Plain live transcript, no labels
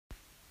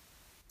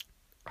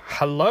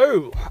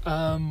Hello,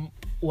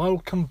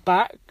 welcome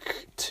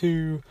back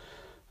to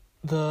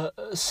the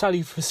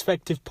Sally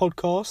Perspective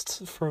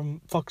podcast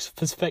from Fox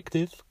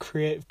Perspective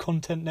Creative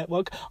Content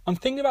Network. I'm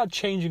thinking about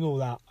changing all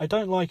that. I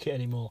don't like it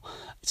anymore.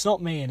 It's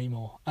not me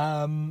anymore.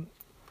 I'm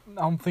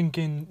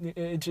thinking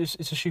it's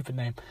a stupid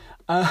name.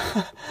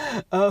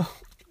 Wow,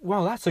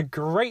 that's a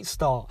great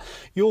start.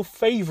 Your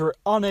favourite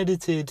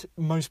unedited,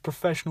 most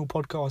professional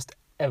podcast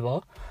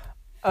ever.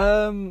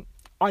 I'm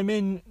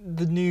in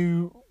the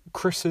new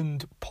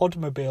christened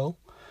Podmobile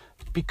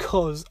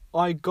because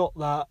I got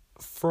that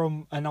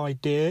from an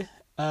idea.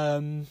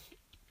 This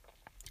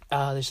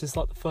is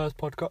like the first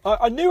podcast.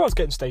 I knew I was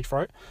getting stage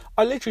fright.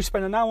 I literally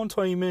spent an hour and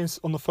 20 minutes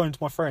on the phone to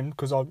my friend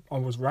because I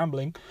was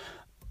rambling.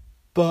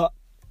 But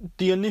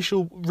the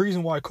initial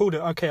reason why I called it,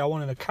 I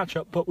wanted to catch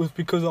up, but was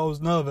because I was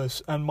nervous,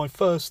 and my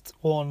first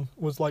one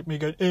was like me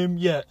going,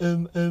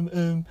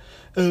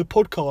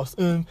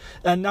 podcast,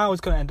 and now it's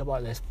going to end up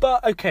like this.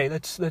 But okay,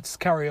 let's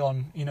carry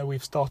on. You know,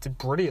 we've started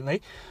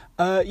brilliantly.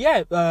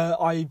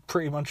 I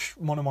pretty much,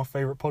 one of my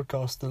favourite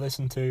podcasts to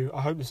listen to,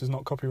 I hope this is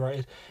not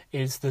copyrighted,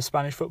 is the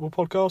Spanish Football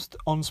Podcast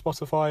on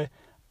Spotify,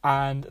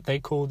 and they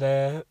call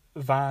their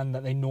van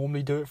that they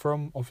normally do it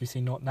from, obviously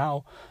not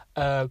now,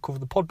 called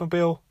the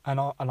Podmobile, and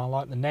I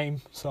like the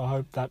name, so I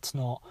hope that's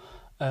not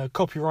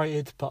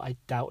copyrighted, but I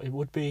doubt it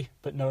would be.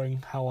 But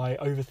knowing how I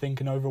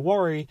overthink and over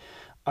worry,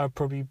 I'd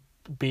probably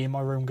be in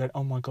my room going,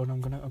 oh my god, I'm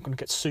gonna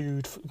get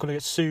sued. So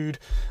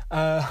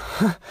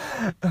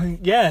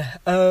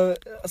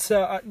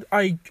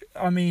I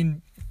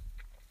mean,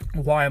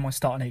 why am I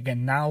starting it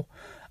again now?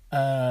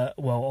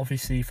 Well,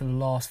 obviously for the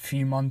last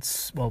few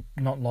months, the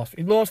last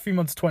few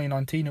months of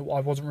 2019, I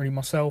wasn't really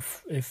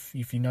myself. If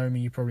you know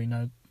me, you probably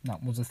know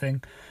that was a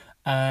thing.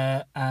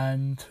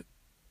 And,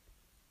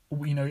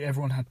 you know,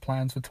 everyone had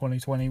plans for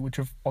 2020, which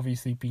have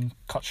obviously been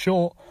cut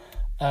short.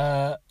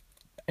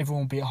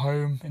 Everyone will be at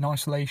home in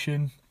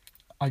isolation.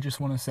 I just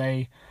want to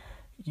say,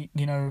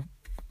 you know,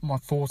 my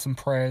thoughts and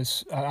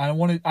prayers.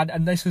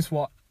 And this is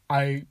what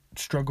I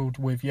struggled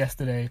with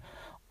yesterday.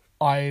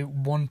 I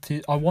want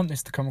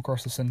this to come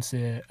across as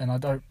sincere, and I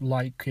don't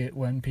like it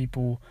when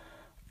people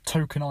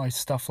tokenize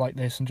stuff like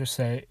this and just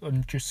say,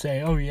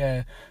 oh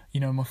yeah, you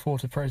know, my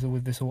thoughts and prayers are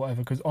with this or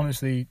whatever. Because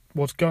honestly,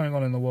 what's going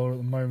on in the world at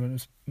the moment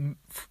is,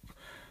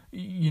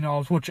 you know, I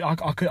was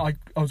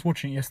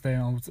watching it yesterday,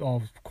 and I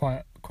was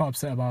quite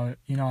upset about it.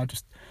 You know,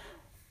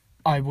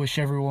 I wish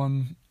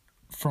Boris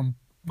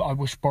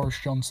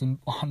Johnson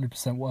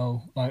 100%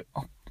 well. Like,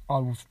 I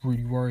was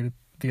really worried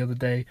the other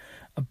day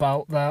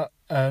about that.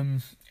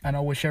 And I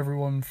wish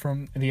everyone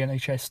from the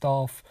NHS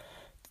staff,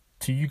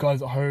 to you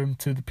guys at home,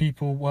 to the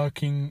people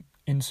working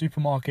in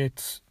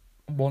supermarkets,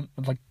 I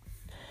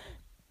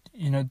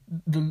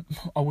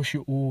wish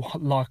you all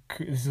luck.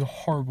 This is a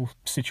horrible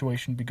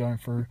situation to be going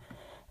through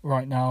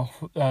right now.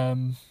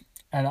 And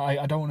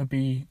I don't want to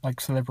be like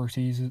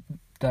celebrities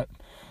that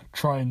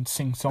try and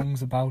sing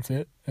songs about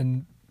it.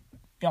 And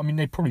I mean,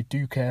 they probably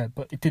do care,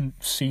 but it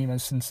didn't seem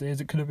as sincere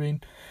as it could have been.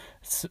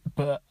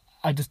 But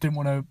I just didn't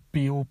want to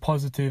be all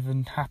positive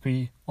and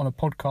happy on a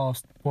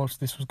podcast whilst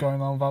this was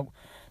going on without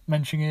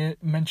mentioning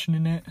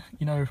it.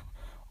 You know,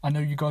 I know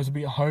you guys will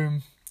be at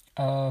home.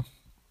 I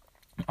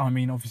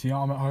mean, obviously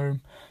I'm at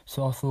home,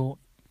 so I thought,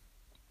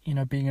 you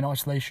know, being in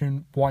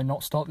isolation, why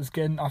not start this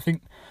again? I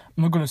think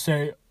I'm not going to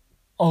say,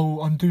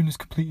 oh, I'm doing this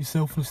completely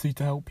selflessly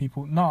to help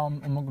people. No,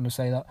 I'm not going to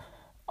say that.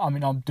 I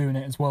mean, I'm doing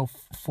it as well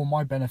for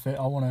my benefit.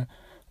 I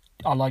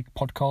like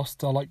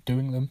podcasts. I like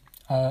doing them.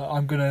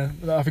 I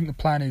think the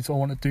plan is I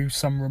want to do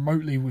some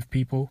remotely with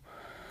people,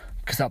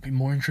 because that'd be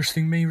more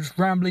interesting than me just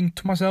rambling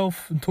to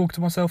myself and talk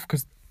to myself,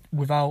 because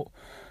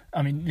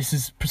this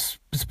is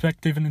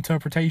perspective and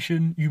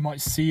interpretation. You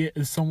might see it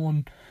as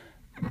someone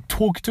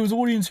talking to his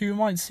audience, you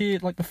might see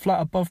it like the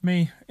flat above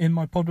me in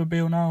my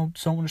Podmobile now,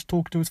 someone just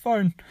talking to his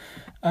phone.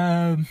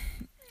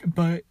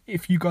 But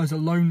if you guys are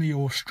lonely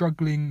or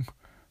struggling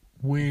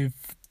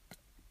with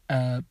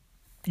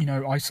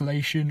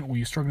isolation, or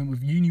you're struggling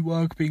with uni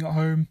work, being at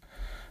home,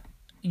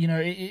 you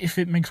know, if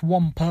it makes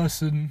one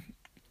person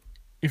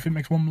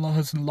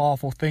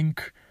laugh or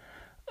think,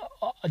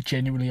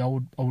 genuinely,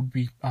 I'd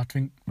be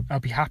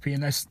happy.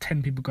 Unless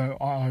 10 people go,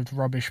 oh, it's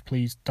rubbish,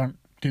 please don't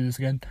do this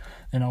again,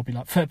 then I'll be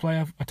like, fair play,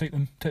 I take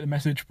the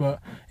message.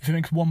 But if it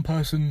makes one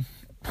person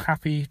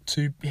happy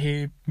to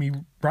hear me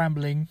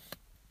rambling,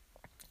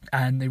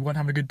 and they weren't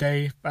having a good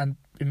day, and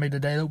it made the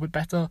day a little bit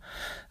better,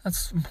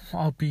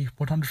 I'll be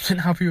 100%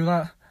 happy with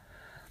that.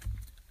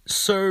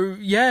 So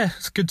yeah,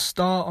 it's a good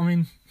start. I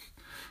mean,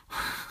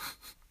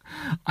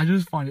 I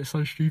just find it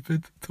so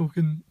stupid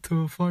talking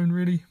to a phone,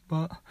 really.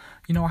 But,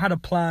 you know, I had a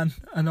plan,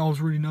 and I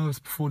was really nervous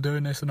before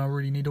doing this, and I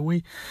really need a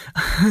wee.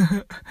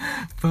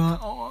 But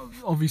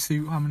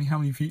obviously, how many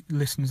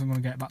listeners I'm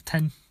going to get? About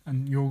 10,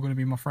 and you're all going to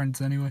be my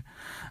friends anyway.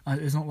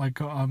 It's not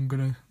like I'm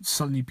going to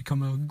suddenly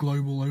become a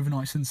global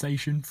overnight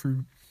sensation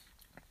through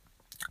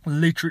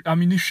literally. I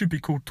mean, this should be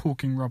called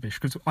Talking Rubbish,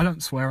 because I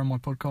don't swear on my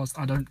podcast.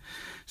 I don't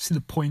see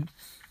the point.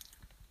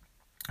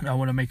 I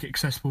want to make it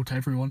accessible to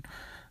everyone.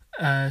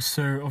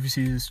 So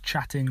obviously there's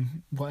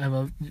chatting,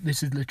 whatever.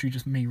 This is literally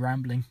just me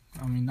rambling.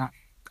 I mean that,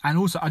 and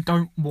also I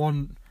don't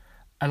want,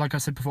 like I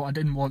said before, I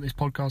didn't want this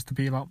podcast to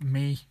be about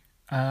me.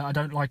 I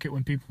don't like it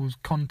when people's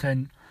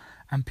content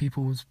and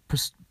people's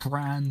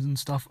brands and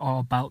stuff are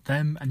about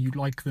them, and you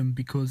like them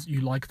because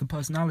you like the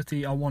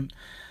personality. I want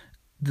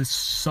the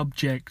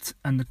subject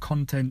and the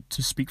content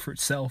to speak for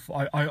itself.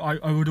 I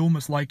would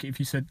almost like it if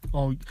you said,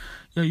 oh,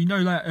 yeah, you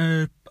know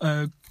that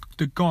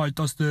the guy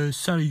does the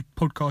Sally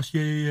podcast,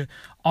 yeah.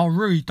 I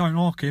really don't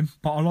like him,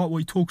 but I like what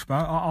he talks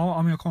about.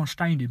 I mean, I can't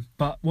stand him,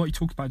 but what he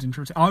talks about is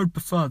interesting. I would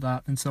prefer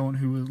that than someone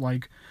who was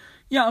like,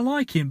 yeah, I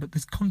like him, but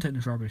this content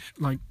is rubbish.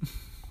 Like,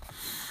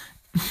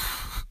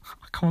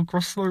 I come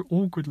across so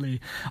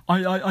awkwardly.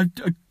 I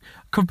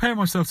compare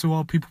myself to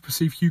how people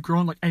perceive Hugh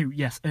Grant. Like, oh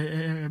yes,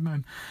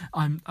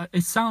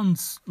 it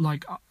sounds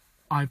like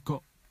I've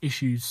got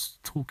issues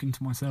talking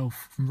to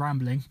myself from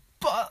rambling,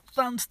 but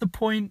that's the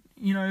point.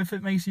 You know, if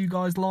it makes you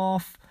guys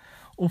laugh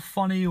or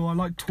funny, or I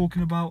like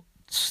talking about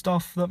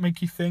stuff that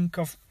make you think.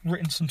 I've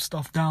written some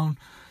stuff down.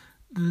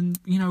 Then,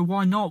 you know,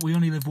 why not? We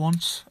only live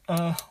once.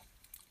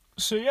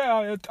 So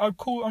yeah, I'm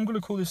going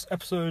to call this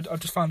episode, I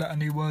just found out a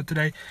new word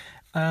today,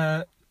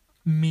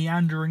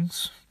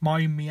 Meanderings.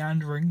 My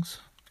Meanderings.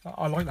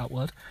 I like that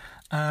word.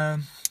 I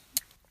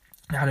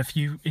had a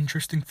few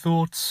interesting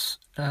thoughts.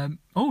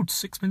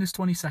 6 minutes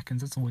 20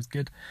 seconds, that's always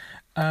good.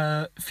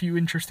 A few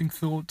interesting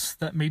thoughts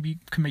that maybe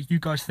can make you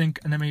guys think,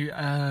 and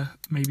then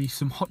maybe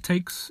some hot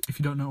takes. If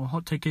you don't know what a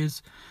hot take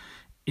is,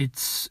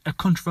 it's a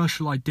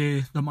controversial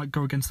idea that might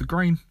go against the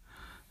grain.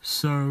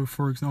 So,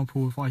 for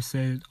example, if I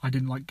said I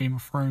didn't like Game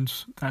of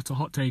Thrones, that's a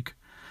hot take.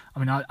 I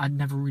mean, I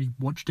never really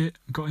watched it,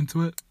 got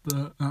into it,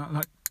 but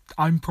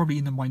I'm probably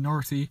in the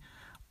minority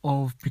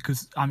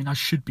because, I mean, I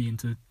should be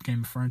into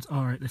Game of Thrones.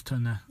 Alright, they've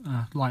turned the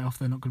light off,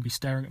 they're not going to be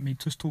staring at me,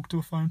 just talk to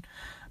a phone.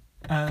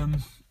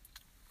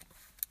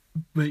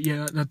 But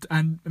yeah,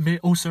 and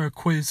also a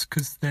quiz,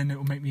 because then it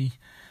will make me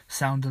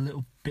sound a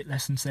little bit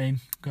less insane,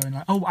 going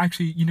like, oh,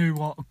 actually, you know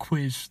what, a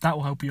quiz, that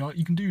will help you out,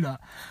 you can do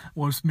that.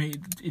 Whereas me,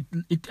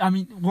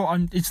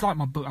 it's like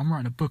my book, I'm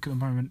writing a book at the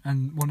moment,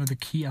 and one of the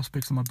key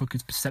aspects of my book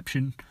is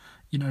perception.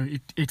 You know,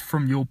 it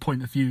from your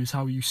point of view is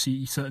how you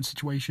see certain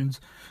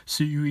situations.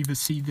 So you either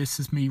see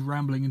this as me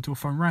rambling into a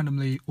phone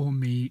randomly, or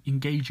me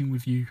engaging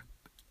with you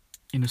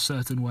in a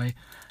certain way.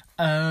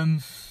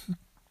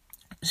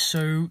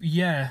 So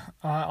yeah,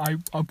 I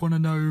want to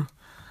know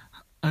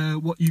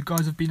what you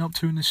guys have been up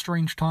to in this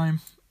strange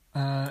time.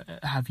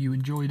 Have you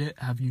enjoyed it?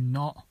 Have you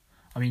not?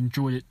 I mean,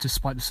 enjoyed it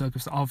despite the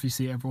circumstances.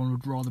 Obviously, everyone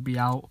would rather be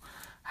out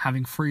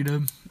having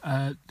freedom.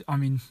 I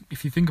mean,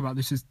 if you think about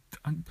this,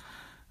 I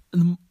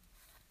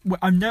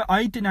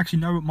didn't actually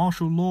know what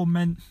martial law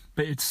meant,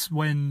 but I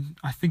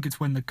think it's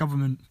when the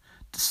government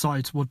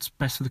decides what's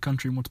best for the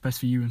country and what's best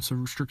for you, and so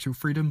restricts your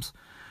freedoms.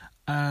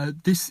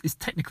 This is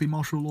technically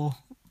martial law,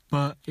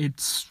 but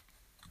it's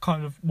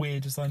kind of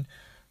weird. It's like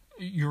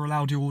you're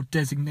allowed your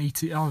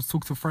designated. I was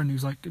talking to a friend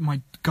who's like,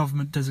 my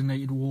government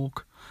designated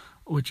walk,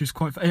 which is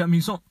quite. I mean,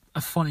 it's not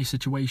a funny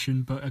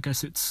situation, but I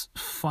guess it's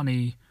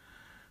funny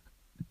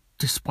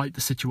despite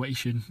the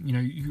situation. You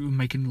know, you're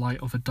making light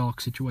of a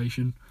dark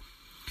situation.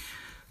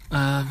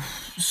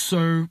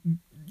 So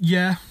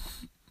yeah,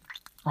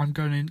 I'm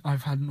going in.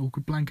 I've had an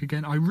awkward blank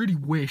again. I really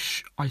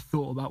wish I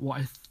thought about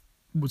what I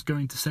was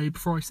going to say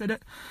before I said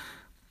it.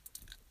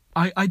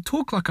 I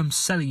talk like I'm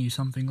selling you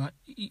something, like,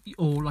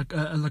 or like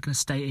an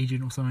estate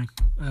agent or something.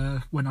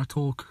 When I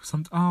talk,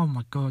 oh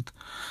my god,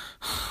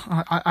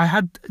 I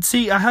had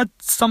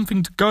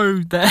something to go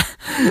there.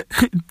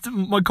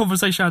 My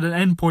conversation had an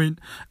end point,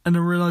 and I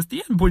realised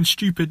the end point's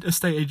stupid.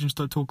 Estate agents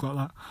don't talk like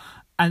that.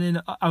 And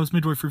then I was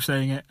midway through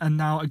saying it, and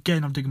now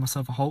again I'm digging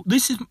myself a hole.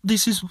 This is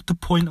the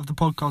point of the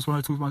podcast when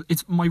I talk about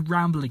it's my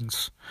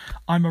ramblings.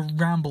 I'm a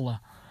rambler.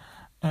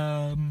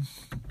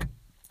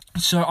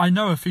 So I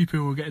know a few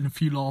people are getting a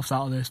few laughs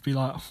out of this,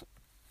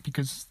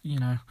 because, you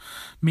know,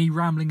 me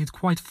rambling is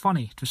quite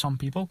funny to some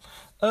people.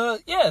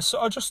 Yeah, so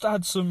I just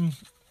had some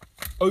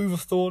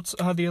overthoughts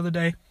I had the other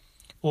day,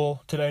 or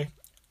today.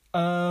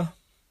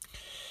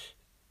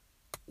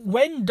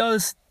 When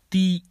does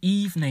the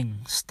evening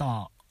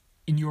start,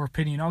 in your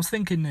opinion? I was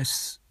thinking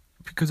this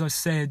because I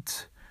said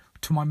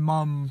to my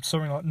mum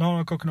something like 9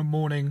 o'clock in the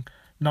morning,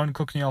 9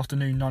 o'clock in the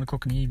afternoon, 9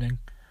 o'clock in the evening,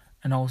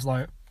 and I was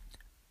like,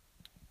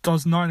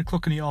 does 9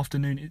 o'clock in the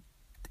afternoon,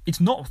 it's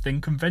not a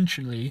thing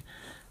conventionally,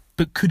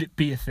 but could it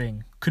be a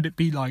thing? Could it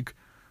be like,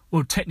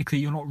 well, technically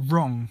you're not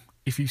wrong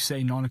if you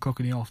say 9 o'clock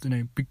in the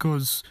afternoon,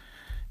 because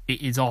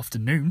it is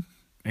afternoon.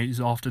 It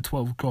is after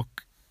 12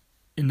 o'clock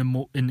in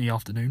the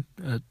afternoon,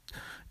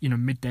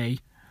 midday.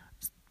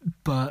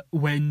 But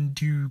when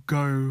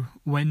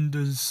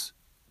does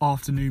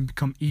afternoon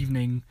become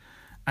evening,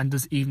 and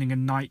does evening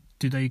and night,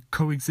 do they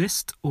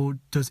coexist, or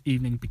does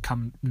evening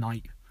become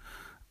night?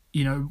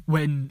 You know,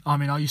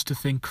 I used to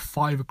think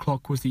 5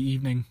 o'clock was the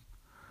evening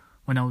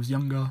when I was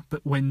younger,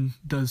 but when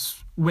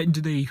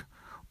do they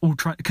all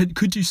try,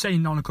 could you say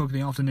 9 o'clock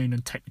in the afternoon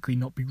and technically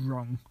not be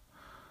wrong?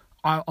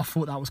 I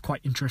thought that was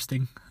quite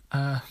interesting.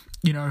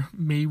 You know,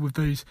 me with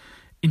those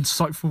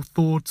insightful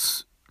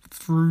thoughts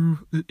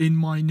through in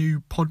my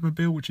new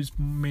Podmobile, which is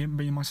me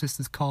and my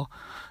sister's car.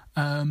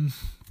 And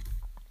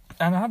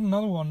I had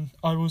another one.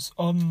 I was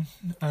on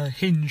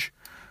Hinge,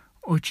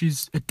 which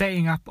is a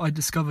dating app I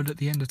discovered at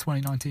the end of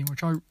 2019,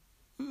 which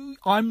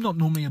I'm not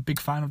normally a big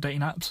fan of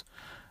dating apps,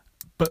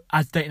 but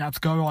as dating apps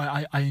go,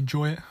 I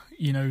enjoy it.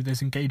 You know,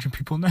 there's engaging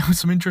people and there with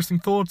some interesting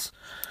thoughts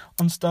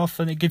on stuff,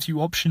 and it gives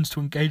you options to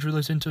engage with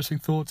those interesting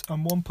thoughts.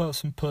 And one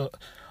person put,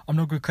 I'm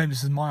not going to claim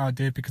this is my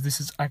idea because this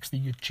is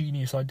actually a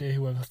genius idea,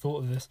 whoever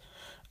thought of this.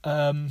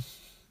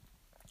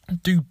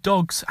 Do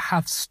dogs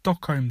have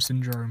Stockholm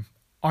Syndrome?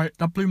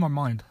 That blew my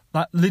mind.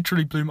 That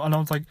literally blew my... And I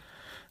was like,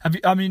 I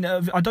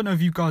don't know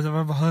if you guys have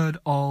ever heard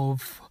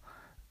of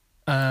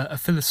a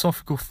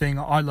philosophical thing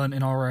I learned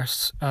in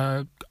RS,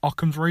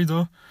 Occam's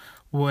Razor,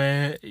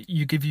 where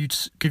you give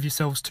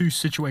yourselves two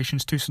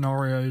situations, two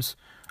scenarios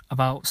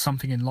about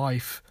something in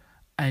life,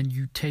 and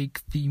you take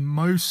the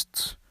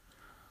most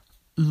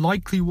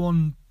likely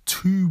one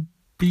to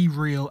be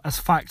real as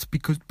fact,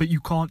 but you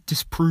can't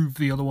disprove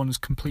the other one as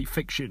complete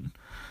fiction.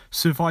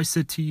 So if I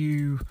said to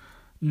you,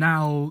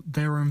 now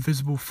there are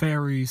invisible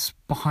fairies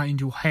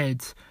behind your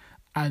head,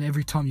 and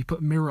every time you put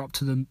a mirror up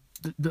to them,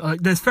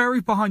 there's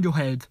fairies behind your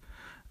head,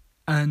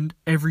 and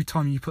every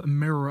time you put a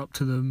mirror up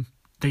to them,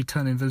 they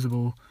turn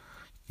invisible.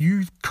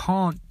 You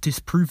can't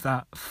disprove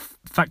that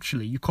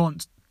factually. You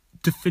can't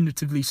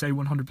definitively say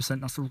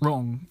 100% that's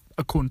wrong,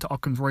 according to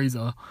Occam's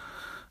Razor.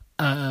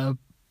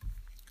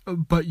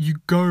 But you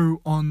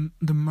go on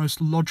the most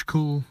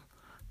logical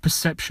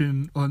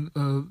perception, on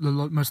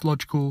the most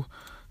logical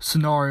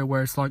scenario,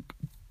 where it's like,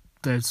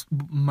 there's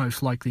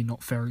most likely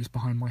not fairies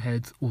behind my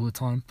head all the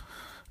time.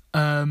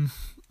 I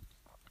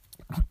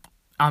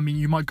mean,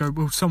 you might go,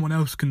 well, someone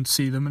else can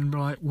see them, and be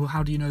like, well,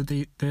 how do you know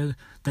they're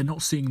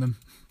not seeing them?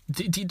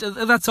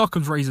 That's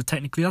Occam's Razor,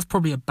 technically. That's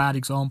probably a bad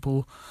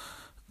example,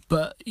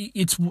 but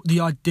it's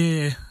the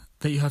idea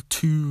that you have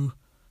two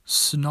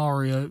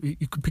scenario.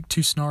 You could pick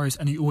two scenarios,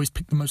 and you always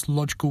pick the most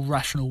logical,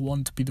 rational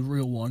one to be the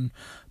real one,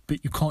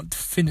 but you can't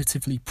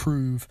definitively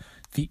prove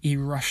the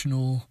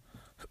irrational,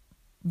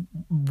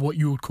 what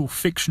you would call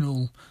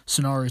fictional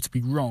scenario to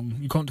be wrong.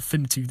 You can't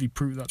definitively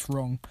prove that's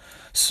wrong.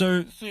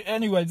 So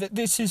anyway,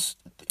 this is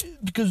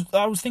because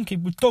I was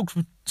thinking with dogs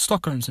with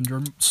Stockholm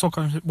Syndrome.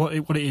 What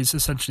it is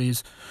essentially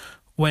is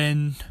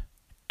when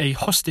a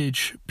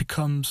hostage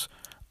becomes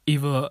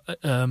either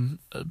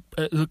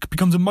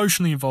becomes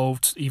emotionally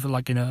involved, either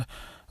like in a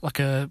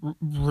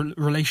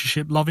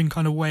relationship loving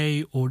kind of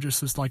way, or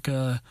just as like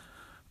a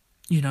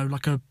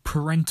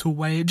parental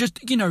way. It just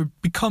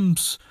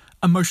becomes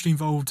emotionally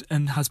involved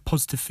and has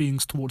positive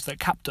feelings towards their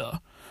captor.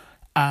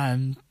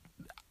 And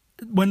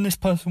when this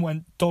person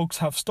went, dogs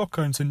have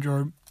Stockholm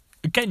Syndrome,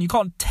 again, you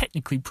can't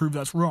technically prove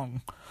that's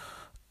wrong.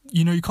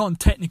 You can't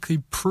technically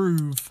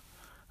prove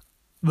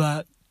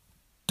that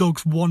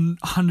dogs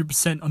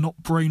 100% are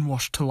not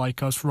brainwashed to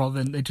like us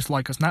rather than they just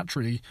like us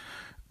naturally.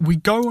 We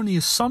go on the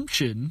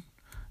assumption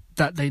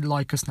that they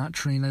like us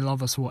naturally and they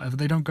love us or whatever.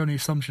 They don't go on the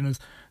assumption as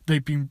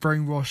they've been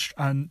brainwashed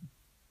and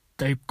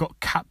they've got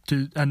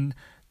captured and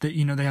that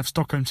they have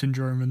Stockholm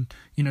Syndrome and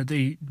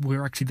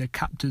we're actually their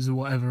captors or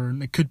whatever, and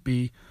they could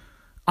be.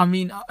 I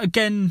mean,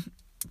 again,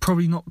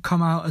 probably not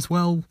come out as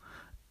well.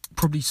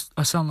 Probably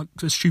I sound like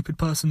a stupid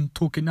person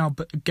talking now,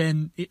 but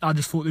again, I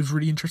just thought it was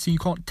really interesting. You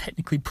can't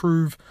technically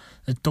prove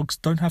that dogs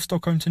don't have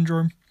Stockholm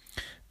Syndrome.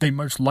 They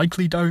most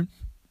likely don't.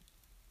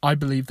 I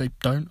believe they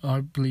don't.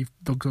 I believe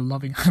dogs are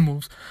loving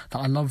animals. That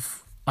I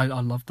love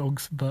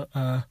dogs, but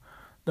that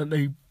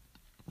they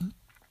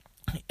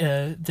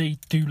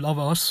do love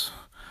us.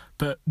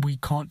 But we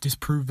can't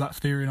disprove that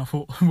theory, and I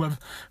thought whoever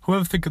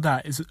think of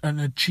that is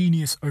a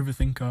genius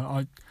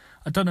overthinker.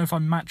 I don't know if I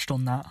matched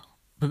on that,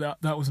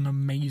 but that was an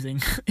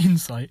amazing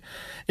insight.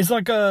 It's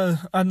like I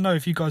don't know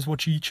if you guys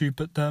watch YouTube,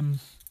 but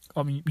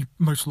I mean, you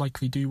most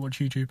likely do watch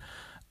YouTube.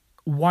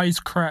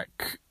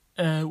 Wisecrack,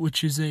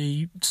 which is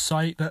a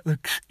site that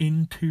looks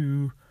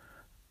into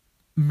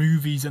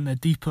movies and their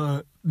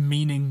deeper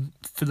meaning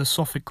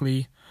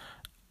philosophically,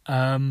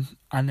 and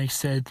they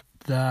said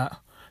that.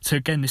 So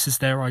again, this is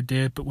their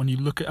idea, but when you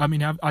look at... I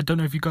mean, I don't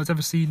know if you guys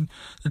ever seen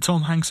the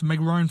Tom Hanks and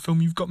Meg Ryan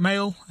film, You've Got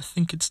Mail? I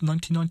think it's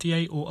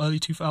 1998 or early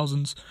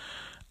 2000s.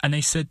 And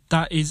they said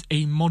that is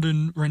a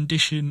modern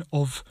rendition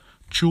of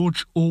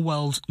George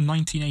Orwell's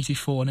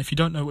 1984. And if you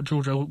don't know what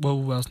George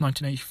Orwell's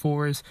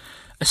 1984 is,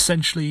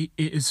 essentially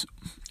it is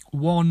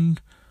one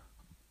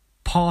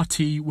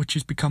party which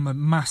has become a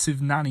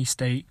massive nanny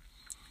state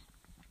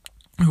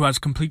who has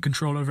complete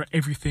control over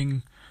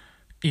everything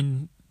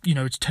in...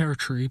 its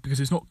territory, because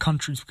it's not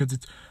countries, because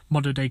it's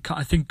modern day.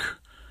 I think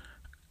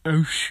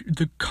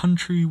the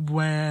country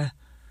where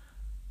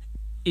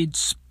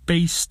it's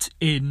based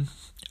in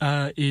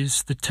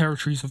is the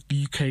territories of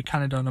the UK,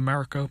 Canada, and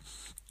America.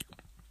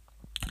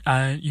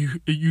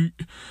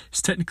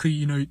 It's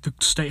technically, the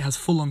state has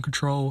full on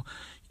control.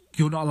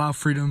 You're not allowed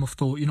freedom of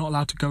thought. You're not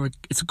allowed to go.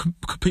 It's a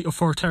complete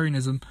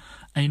authoritarianism,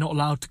 and you're not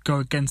allowed to go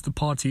against the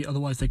party.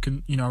 Otherwise, they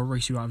can,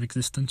 erase you out of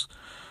existence.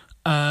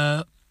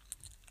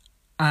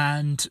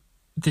 And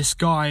this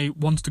guy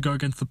wants to go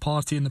against the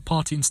party, and the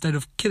party, instead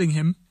of killing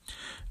him,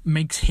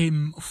 makes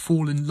him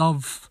fall in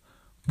love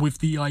with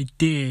the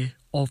idea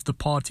of the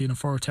party and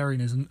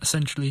authoritarianism,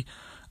 essentially.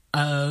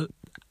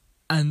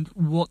 And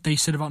what they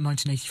said about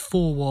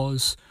 1984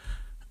 was,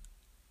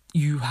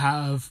 you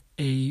have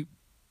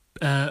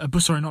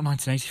sorry, not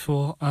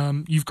 1984.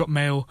 You've got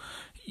Mail,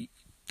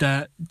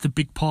 that the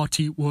big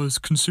party was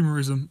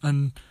consumerism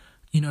and,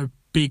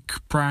 big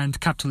brand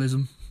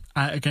capitalism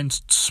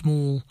against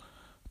small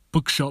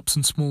bookshops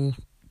and small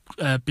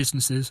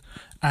businesses.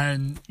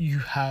 And you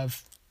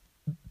have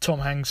Tom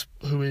Hanks,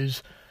 who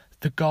is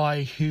the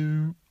guy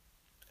who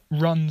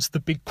runs the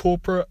big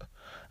corporate,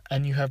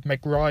 and you have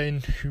Meg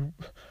Ryan, who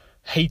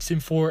hates him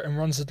for it and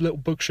runs a little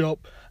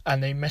bookshop,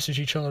 and they message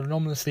each other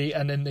anonymously,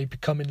 and then they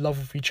become in love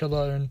with each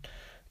other. And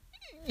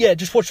yeah,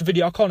 just watch the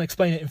video. I can't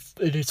explain it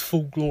in its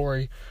full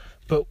glory,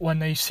 but when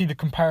they see the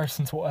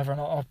comparisons, whatever,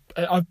 and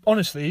I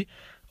honestly,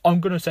 I'm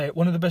gonna say it,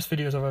 one of the best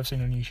videos I've ever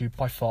seen on YouTube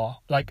by far.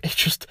 Like, it's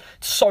just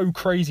so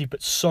crazy,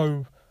 but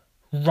so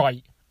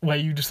right, where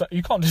you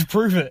can't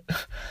disprove it.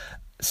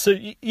 So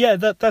yeah,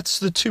 that's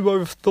the 2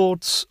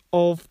 overthoughts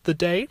of the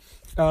day.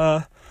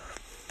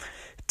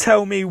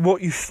 Tell me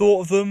what you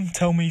thought of them.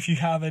 Tell me if you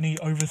have any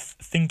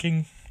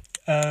overthinking.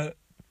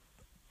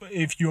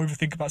 If you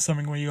overthink about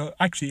something where you go,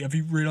 actually, have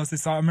you realised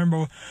this? I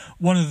remember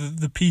one of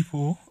the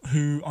people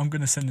who I'm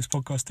going to send this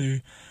podcast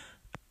to,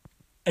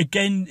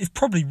 again, it's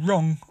probably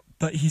wrong,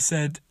 but he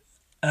said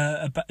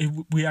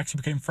we actually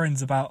became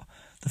friends about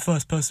the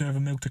first person who ever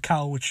milked a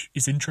cow, which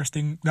is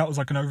interesting. That was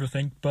like an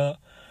overthink, but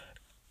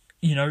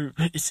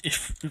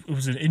it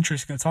was an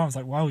interesting at the time. I was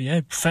like, wow,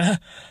 yeah, fair.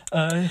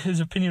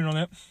 His opinion on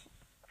it.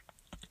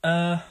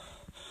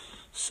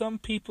 Some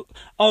people...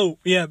 Oh,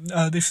 yeah,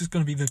 this is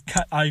going to be the...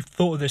 I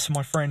thought of this from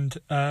my friend.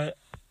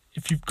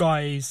 If you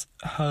guys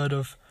heard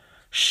of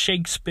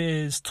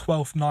Shakespeare's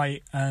Twelfth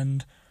Night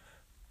and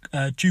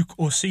Duke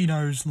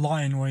Orsino's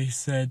line, where he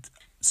said,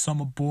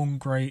 some are born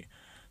great,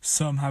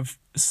 some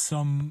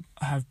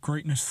have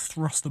greatness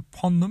thrust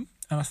upon them.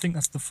 And I think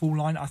that's the full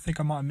line. I think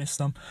I might have missed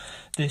some.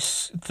 The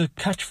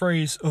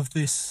catchphrase of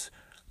this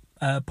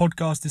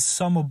podcast is,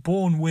 some are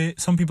born weird,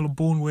 some people are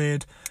born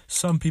weird,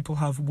 some people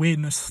have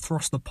weirdness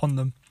thrust upon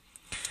them.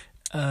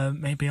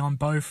 Maybe I'm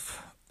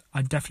both.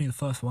 I'm definitely the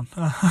first one.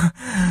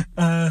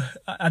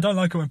 I don't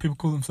like it when people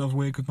call themselves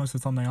weird, because most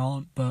of the time they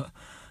aren't, but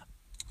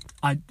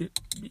I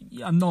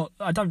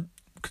don't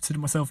consider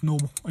myself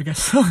normal, I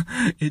guess.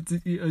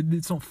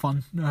 It's not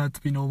fun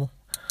to be normal.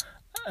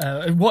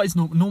 What is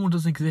normal? Normal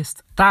doesn't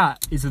exist.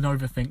 That is an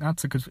overthink.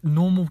 That's a good...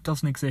 Normal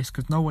doesn't exist,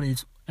 because no one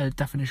is a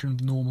definition of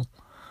normal.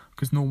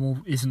 Because normal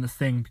isn't a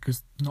thing,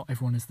 because not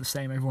everyone is the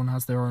same. Everyone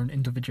has their own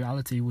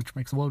individuality, which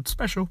makes the world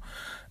special,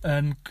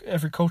 and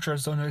every culture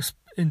has its own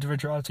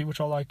individuality, which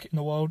I like in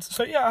the world.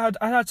 So yeah,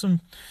 I had some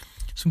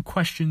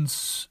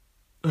questions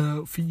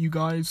for you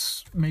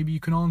guys. Maybe you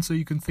can answer,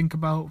 you can think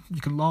about, you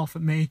can laugh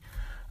at me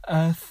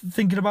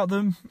thinking about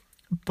them.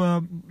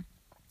 But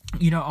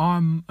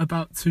I'm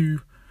about to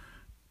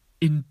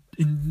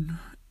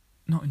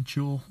not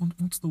endure.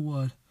 What's the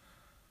word?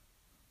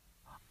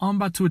 I'm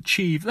about to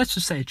achieve, let's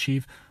just say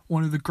achieve,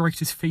 one of the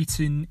greatest feats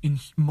in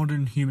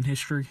modern human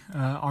history.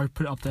 I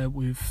put it up there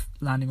with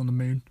landing on the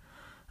moon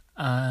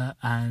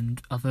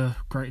and other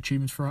great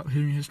achievements throughout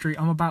human history.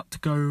 I'm about to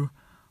go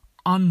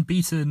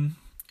unbeaten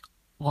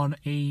on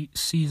a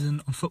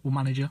season on Football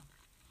Manager.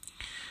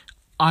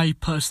 I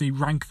personally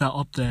rank that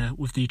up there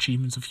with the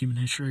achievements of human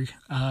history,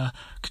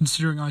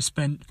 considering I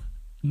spent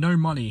no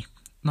money.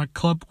 My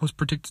club was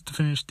predicted to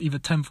finish either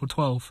 10th or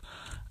 12th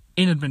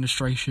in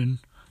administration.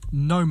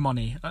 No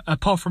money,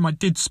 apart from I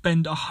did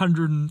spend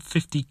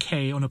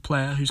 150k on a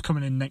player who's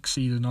coming in next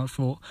season. I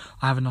thought,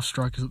 I have enough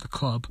strikers at the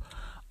club.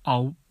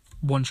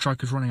 One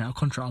striker's running out of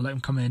contract, I'll let him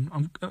come in.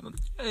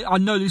 I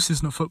know this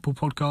isn't a football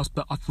podcast,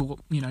 but I thought,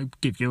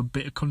 give you a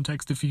bit of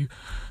context if you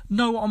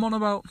know what I'm on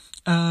about.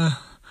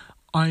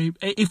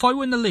 If I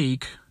win the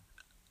league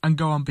and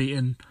go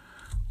unbeaten,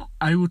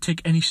 I will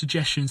take any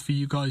suggestions for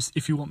you guys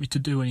if you want me to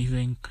do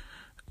anything,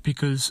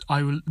 because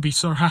I will be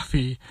so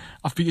happy.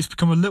 It's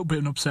become a little bit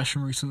of an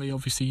obsession recently,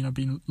 obviously,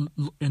 being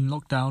in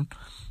lockdown.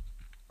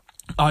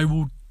 I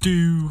will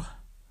do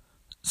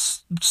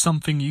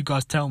something you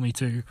guys tell me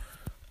to,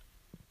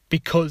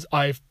 because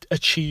I've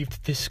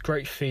achieved this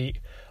great feat.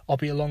 I'll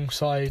be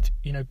alongside,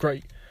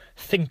 great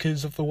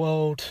thinkers of the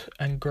world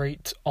and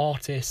great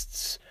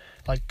artists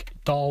like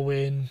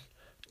Darwin,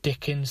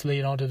 Dickens,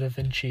 Leonardo da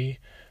Vinci,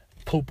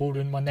 Paul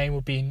Baldwin. My name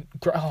will be in...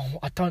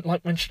 I don't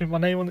like mentioning my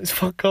name on this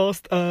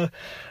podcast,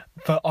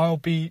 but I'll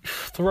be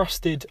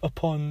thrusted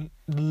upon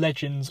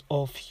legends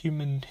of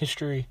human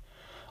history.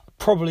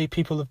 Probably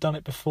people have done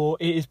it before.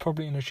 It is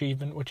probably an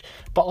achievement,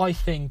 but I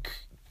think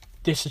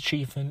this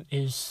achievement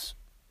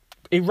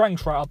it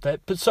ranks right up there.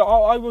 But so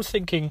I was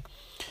thinking,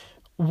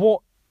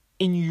 what,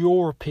 in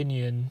your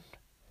opinion,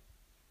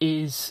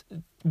 is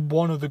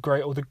one of the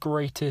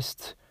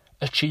greatest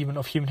achievement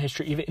of human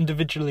history, either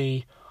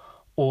individually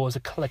or as a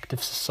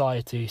collective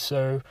society?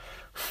 So,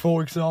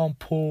 for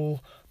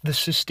example, the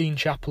Sistine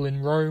Chapel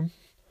in Rome.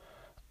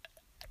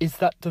 is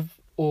that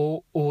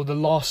or the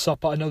Last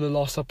Supper? I know the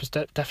Last Supper is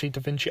definitely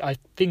Da Vinci. I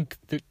think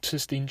the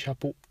Sistine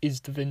Chapel is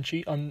Da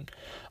Vinci.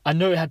 I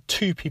know it had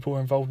 2 people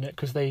involved in it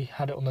because they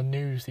had it on the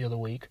news the other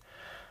week.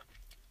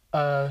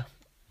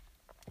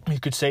 You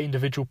could say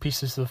individual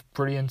pieces of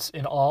brilliance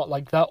in art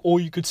like that, or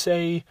you could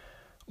say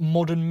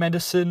modern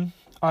medicine.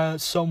 A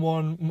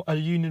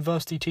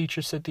university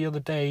teacher said the other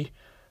day,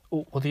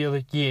 or the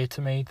other year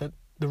to me, that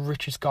the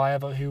richest guy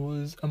ever, who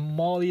was a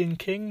Malian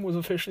king, was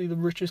officially the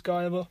richest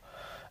guy ever.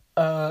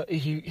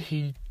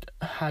 He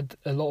had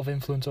a lot of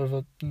influence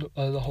over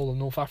the whole of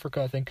North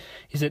Africa, I think.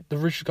 He said the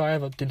richest guy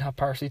ever didn't have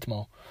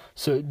paracetamol.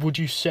 So would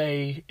you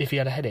say if he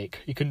had a headache,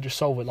 he couldn't just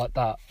solve it like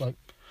that? Like,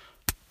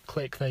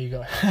 click, there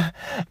you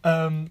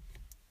go.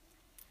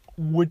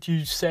 Would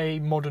you say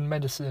modern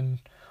medicine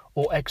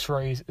or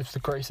X-rays is the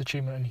greatest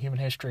achievement in human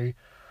history?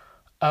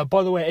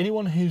 By the way,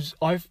 anyone who's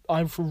I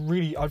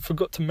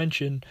forgot to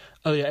mention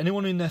earlier,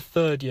 anyone in their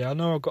 3rd year, I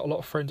know I've got a lot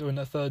of friends who are in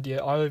their 3rd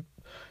year, I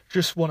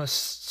just want to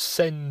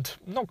send,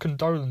 not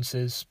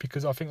condolences,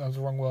 because I think that's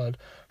the wrong word,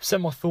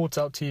 send my thoughts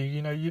out to you.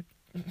 You know, you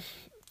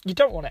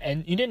don't want to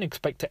end, you didn't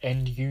expect to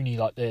end uni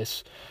like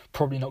this,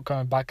 probably not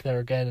going back there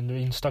again and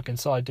being stuck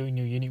inside doing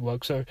your uni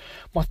work. So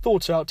my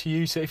thoughts are out to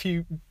you. So if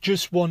you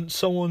just want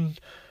someone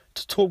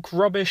to talk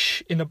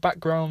rubbish in the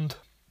background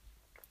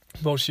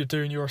whilst you're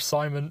doing your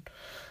assignment,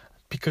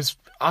 because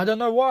I don't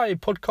know why,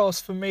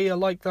 podcasts for me are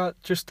like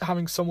that, just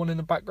having someone in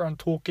the background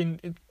talking,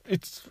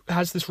 it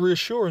has this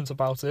reassurance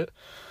about it.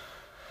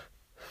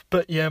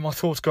 But yeah, my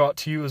thoughts go out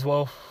to you as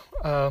well.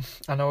 I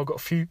know I've got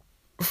a few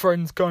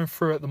friends going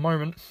through it at the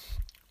moment.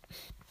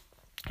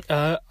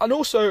 And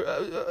also,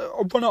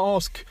 I want to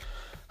ask,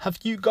 have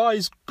you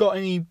guys got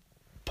any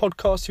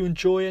podcasts you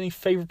enjoy, any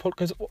favourite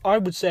podcasts? I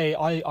would say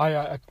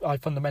I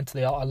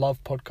fundamentally, I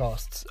love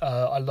podcasts.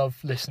 I love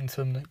listening to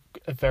them,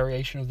 a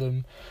variation of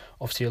them.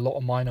 Obviously, a lot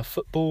of mine are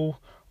football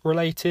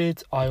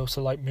related. I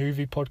also like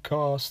movie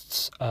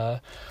podcasts.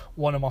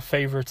 One of my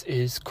favourites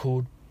is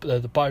called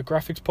the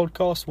Biographics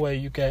podcast, where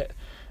you get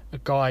a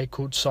guy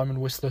called Simon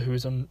Whistler, who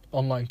is an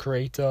online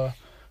creator,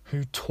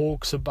 who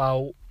talks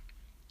about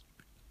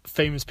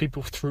famous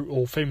people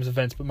or famous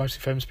events, but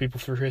mostly famous people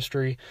through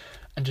history,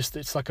 and just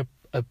it's like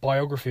a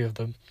biography of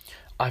them.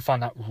 I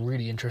find that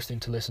really interesting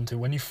to listen to.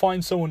 When you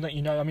find someone that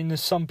you know, I mean,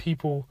 there's some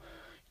people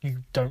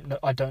you don't know,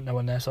 I don't know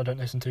unless I don't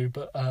listen to,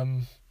 but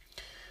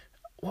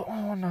what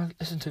I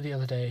listened to the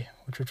other day,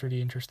 which was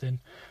really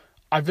interesting.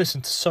 I've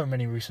listened to so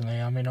many recently.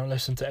 I mean, I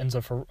listened to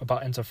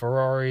about Enzo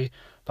Ferrari,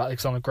 about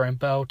Alexander Graham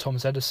Bell,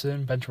 Thomas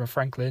Edison, Benjamin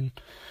Franklin.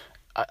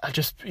 I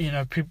just,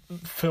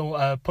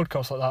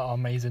 podcasts like that are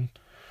amazing.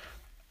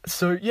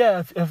 So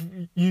yeah, have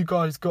you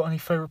guys got any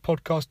favourite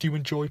podcasts? Do you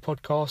enjoy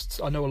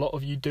podcasts? I know a lot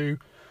of you do.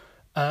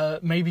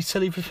 Maybe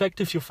Silly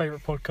Perspective's your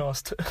favourite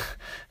podcast.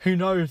 Who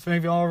knows?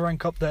 Maybe I'll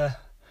rank up there.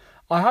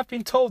 I have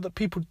been told that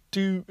people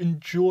do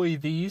enjoy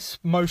these,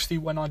 mostly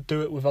when I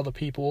do it with other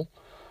people.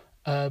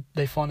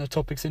 They find the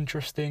topics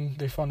interesting.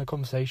 They find the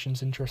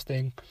conversations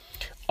interesting.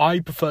 I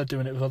prefer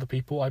doing it with other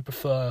people. I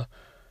prefer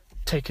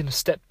taking a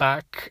step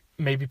back,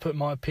 maybe put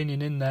my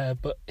opinion in there,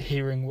 but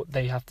hearing what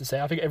they have to say.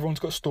 I think everyone's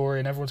got a story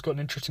and everyone's got an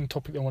interesting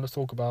topic they want to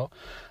talk about.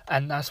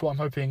 And that's what I'm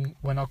hoping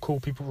when I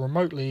call people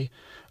remotely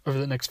over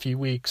the next few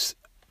weeks,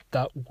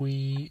 that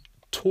we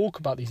talk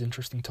about these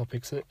interesting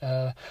topics.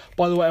 By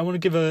the way, I want to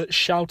give a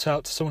shout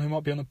out to someone who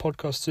might be on the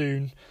podcast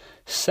soon.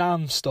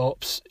 Sam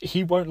Stops.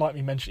 He won't like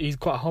me mention. He's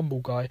quite a humble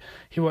guy.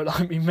 He won't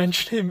like me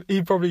mention him.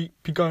 He'd probably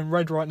be going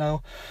red right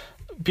now,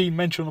 being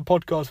mentioned on the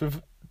podcast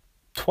with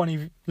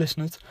 20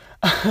 listeners.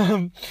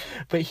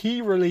 But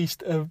he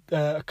released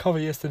a cover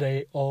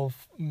yesterday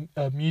of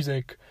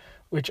music,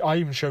 which I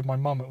even showed my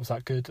mum. It was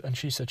that good, and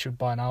she said she would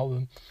buy an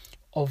album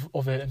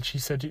of it, and she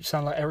said you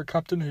sound like Eric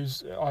Clapton,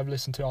 who's I've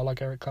listened to. I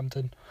like Eric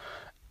Clapton.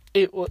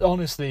 It was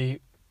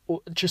honestly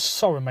just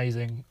so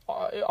amazing.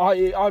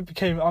 I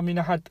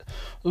had,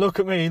 look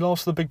at me,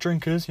 last of the big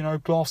drinkers,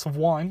 glass of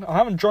wine. I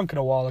haven't drunk in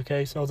a while,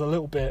 okay, so I was a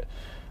little bit,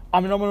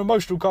 I'm an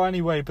emotional guy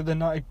anyway, but then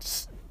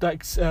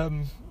that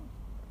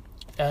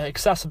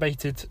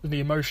exacerbated the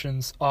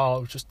emotions. Oh,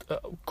 it was just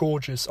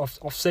gorgeous.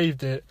 I've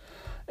saved it.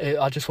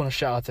 I just want to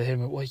shout out to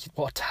him.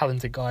 What a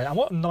talented guy, and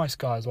what a nice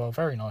guy as well.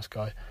 Very nice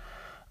guy.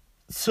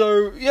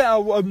 So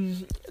yeah,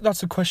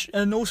 that's a question.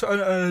 And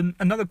also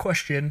another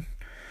question: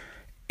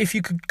 if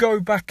you could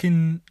go back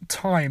in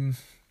time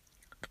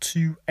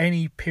to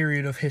any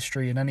period of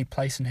history in any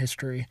place in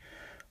history,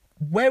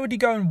 where would you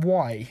go and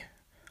why?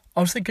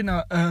 I was thinking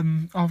that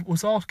I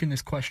was asking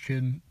this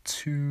question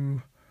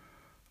to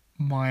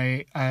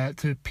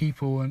to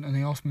people, and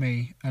they asked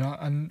me,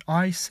 and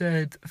I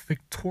said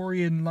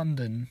Victorian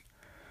London.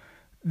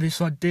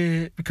 This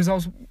idea, because I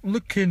was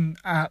looking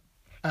at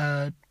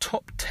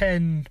top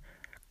 10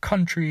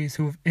 countries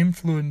who have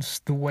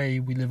influenced the way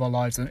we live our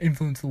lives and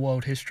influenced the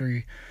world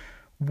history.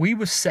 We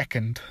were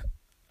second,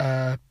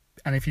 and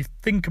if you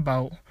think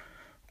about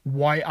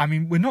why, I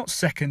mean, we're not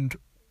second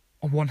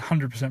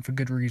 100% for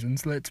good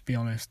reasons, let's be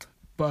honest,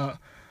 but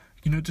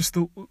you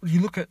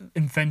look at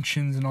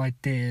inventions and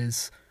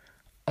ideas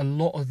a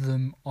lot of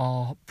them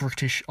are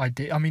British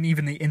idea. I mean,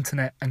 even the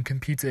internet and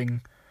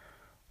computing.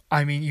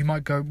 I mean, you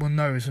might go, well,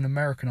 no, it's an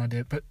American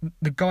idea, but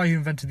the guy who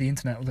invented the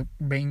internet, or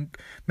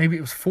maybe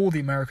it was for the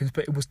Americans,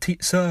 but it was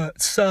Sir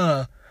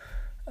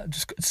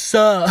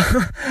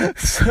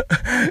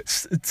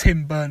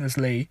Tim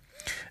Berners-Lee,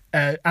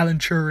 Alan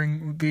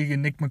Turing, the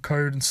Enigma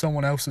code, and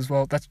someone else as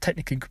well. That's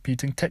technically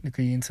computing,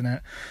 technically the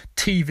internet.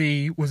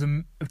 TV was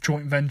a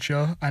joint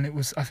venture, and it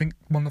was, I think,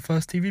 one of the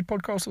first TV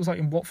podcasts was like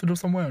in Watford or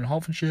somewhere in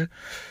Hertfordshire.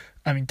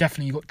 I mean,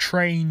 definitely you got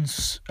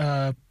trains.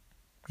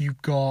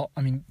 You've got,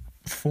 I mean,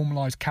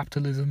 formalised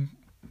capitalism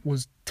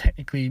was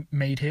technically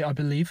made here, I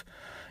believe,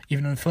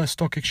 even though the first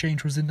stock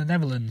exchange was in the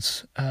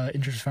Netherlands.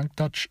 Interesting fact,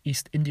 Dutch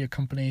East India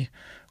Company,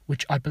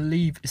 which I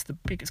believe is the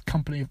biggest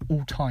company of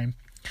all time.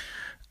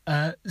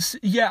 So,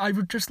 yeah, I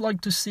would just like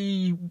to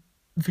see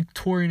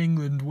Victorian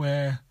England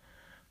where,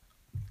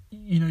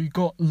 you know, you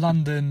got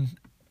London.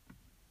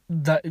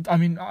 That, I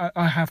mean,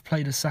 I have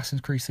played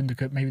Assassin's Creed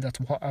Syndicate. Maybe that's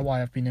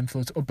why I've been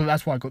influenced, but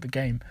that's why I got the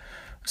game.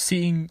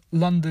 Seeing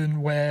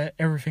London where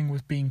everything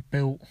was being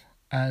built.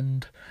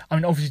 And, I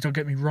mean, obviously, don't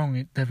get me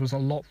wrong, there was a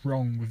lot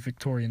wrong with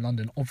Victorian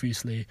London,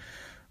 obviously,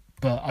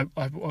 but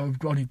I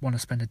only want to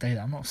spend a day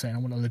there. I'm not saying I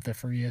want to live there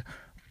for a year.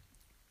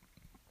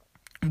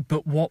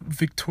 But what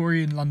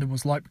Victorian London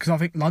was like, because I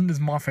think London's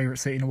my favourite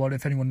city in the world,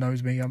 if anyone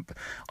knows me.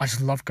 I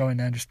just love going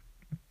there and just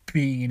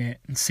being in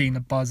it and seeing the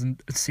buzz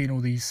and seeing all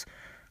these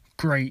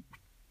great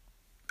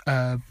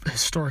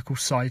historical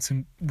sites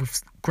and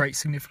with great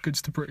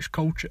significance to British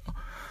culture.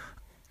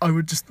 I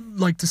would just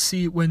like to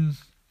see it when,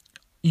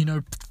 you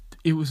know,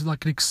 it was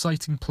like an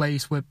exciting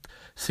place where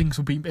things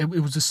were being... It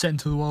was the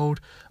centre of the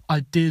world.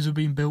 Ideas were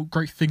being built.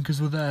 Great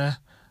thinkers were there.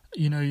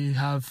 You know, you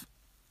have...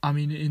 I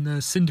mean, in the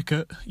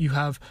Syndicate, you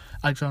have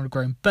Alexander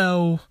Graham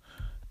Bell,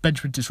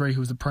 Benjamin Disraeli,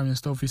 who was the Prime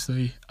Minister,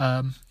 obviously,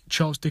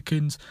 Charles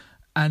Dickens,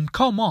 and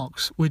Karl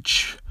Marx,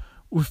 which,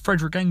 with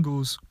Frederick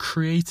Engels,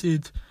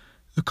 created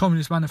the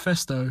Communist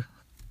Manifesto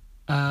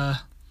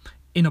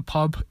in a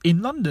pub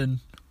in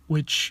London,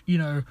 which, you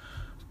know,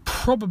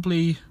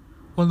 probably...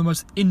 one of the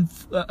most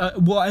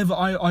whatever.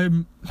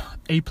 I'm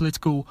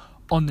apolitical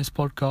on this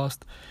podcast,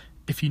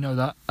 if you know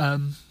that.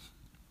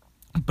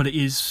 But it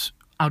is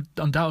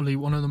undoubtedly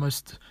one of the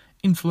most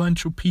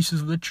influential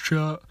pieces of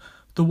literature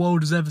the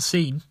world has ever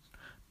seen,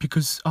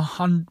 because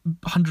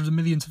hundreds of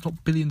millions, if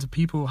not billions, of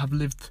people have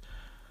lived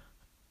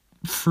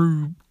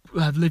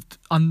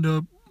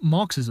under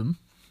Marxism.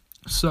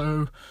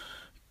 So,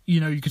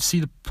 you know, you could see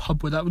the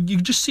pub with that. You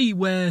could just see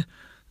where,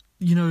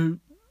 you know,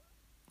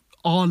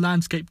 our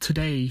landscape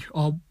today,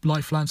 our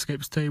life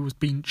landscapes today, was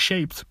being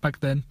shaped back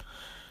then.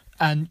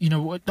 And, you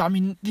know, I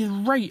mean, the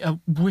rate at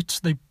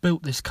which they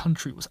built this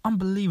country was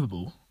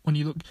unbelievable. When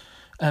you look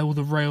at all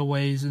the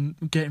railways and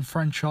getting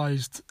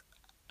franchised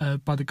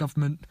by the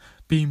government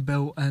being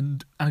built,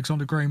 and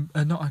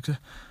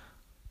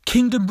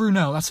Kingdom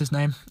Brunel, that's his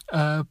name,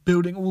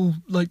 building all,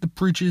 like, the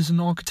bridges and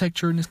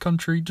architecture in this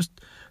country, just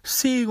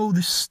seeing all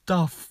this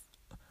stuff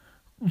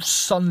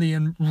suddenly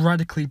and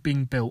radically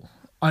being built.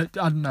 I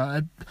don't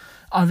know.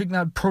 I think that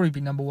would probably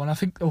be number one. I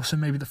think also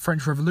maybe the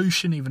French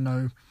Revolution, even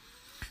though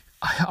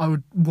I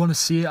would want to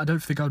see it. I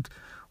don't think I'd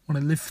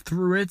want to live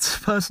through it,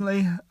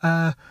 personally.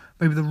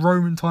 Maybe the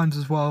Roman times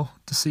as well,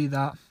 to see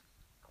that.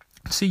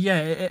 So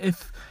yeah,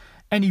 if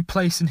any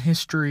place in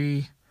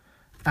history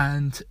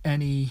and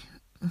any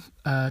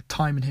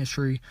time in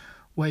history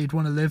where you'd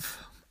want to live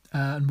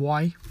and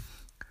why.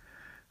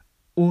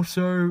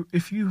 Also,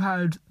 if you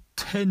had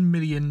 £10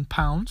 million...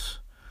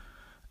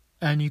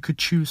 and you could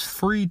choose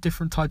 3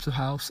 different types of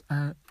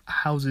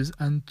houses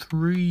and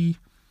 3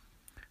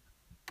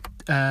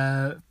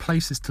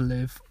 places to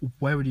live.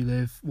 Where would you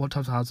live? What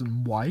types of houses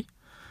and why?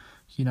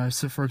 You know,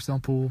 so for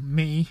example,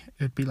 me,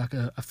 it'd be like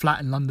a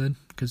flat in London,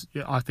 because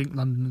I think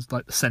London is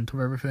like the centre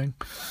of everything.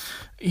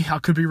 Yeah, I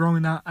could be wrong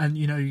in that. And,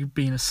 you know, you'd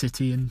be in a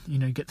city and, you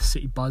know, get the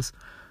city buzz.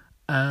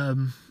 A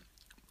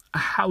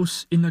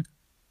house in a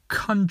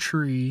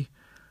country,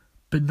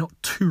 but not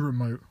too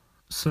remote.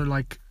 So,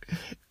 like...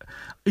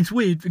 It's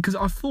weird because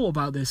I've thought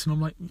about this and I'm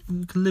like,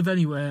 you can live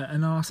anywhere.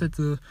 And I said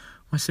to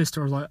my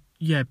sister, I was like,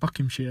 yeah,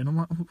 Buckinghamshire. And I'm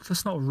like, oh,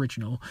 that's not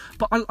original.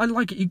 But I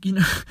like it. You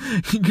know,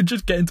 you could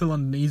just get into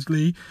London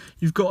easily.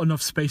 You've got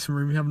enough space and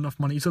room. You have enough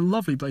money. It's a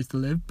lovely place to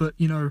live. But,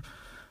 you know,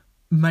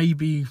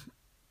 maybe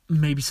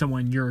somewhere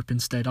in Europe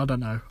instead. I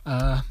don't know.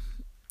 And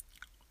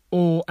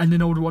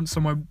then I would want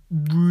somewhere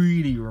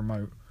really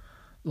remote.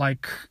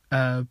 Like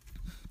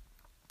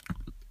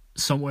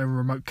somewhere in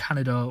remote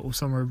Canada or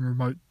somewhere in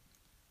remote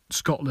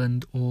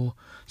Scotland or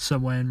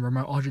somewhere in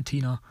remote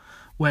Argentina,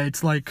 where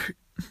it's like,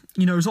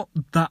 you know, it's not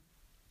that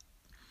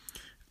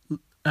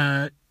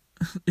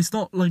it's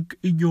not like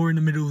you're in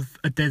the middle of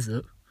a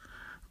desert,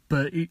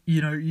 but it,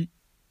 you know, it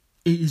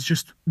is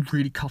just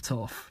really cut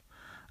off.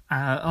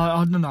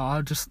 I don't know,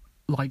 I just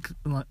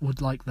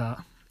would like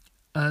that.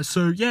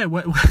 So yeah,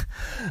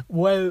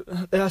 where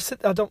I said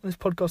I don't want this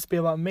podcast to be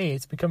about me.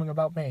 It's becoming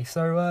about me.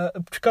 So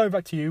going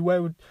back to you,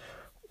 where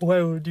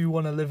would you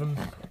want to live and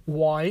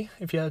why?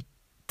 If you had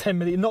 10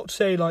 million, not to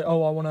say like,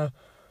 oh, I want to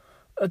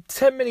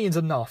 10 million's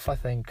enough, I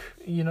think.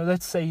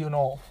 Let's say you're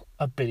not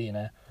a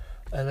billionaire.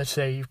 Let's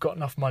say you've got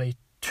enough money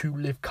to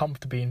live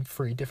comfortably in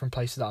 3 different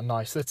places that are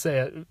nice. Let's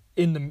say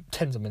in the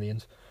tens of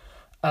millions.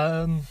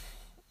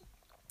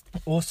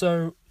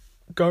 Also,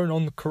 going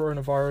on the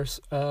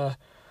coronavirus,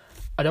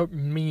 I don't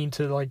mean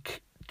to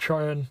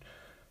try and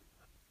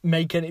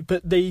make any,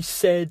 but they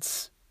said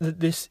that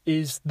this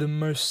is the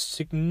most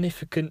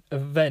significant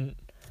event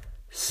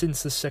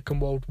since the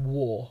Second World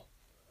War,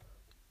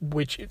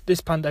 which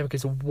this pandemic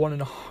is a 1 in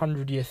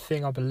 100-year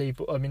thing, I believe.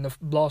 But I mean, the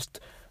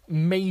last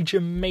major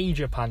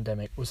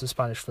pandemic was the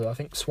Spanish flu. I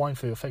think swine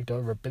flu affected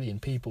over 1 billion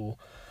people,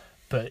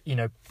 but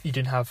you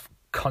didn't have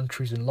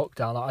countries in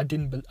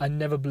lockdown. I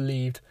never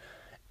believed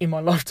in my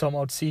lifetime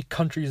I'd see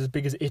countries as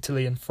big as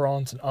Italy and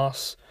France and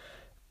us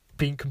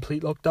being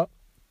complete locked up.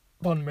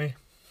 Pardon me.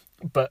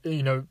 But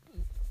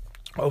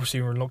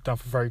obviously we're in lockdown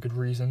for very good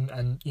reason,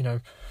 and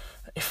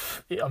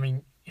if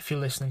you're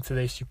listening to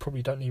this, you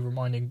probably don't need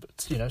reminding,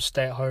 but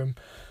stay at home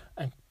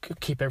and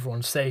keep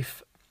everyone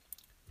safe.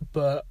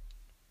 But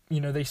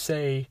they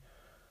say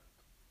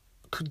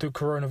the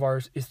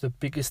coronavirus is the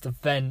biggest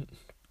event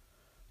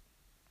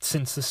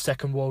since the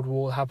Second World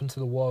War happened to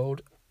the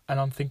world, and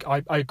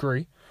I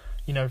agree.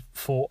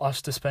 For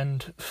us to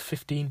spend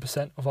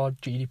 15% of our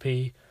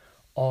GDP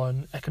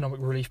on economic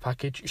relief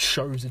package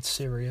shows it's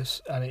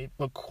serious, and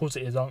of course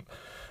it is.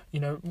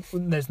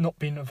 There's not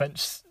been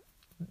events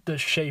that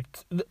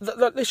shaped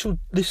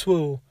this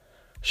will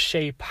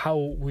shape how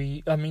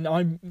we.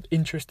 I'm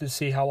interested to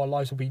see how our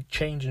lives will be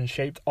changed and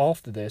shaped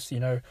after this.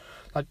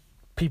 Like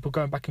people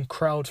going back in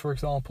crowds, for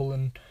example,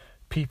 and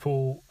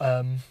people,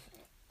 with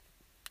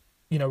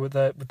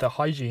the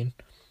hygiene.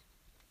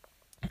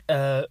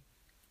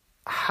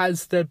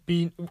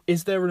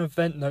 Is there an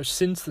event though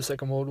since the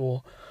Second World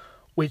War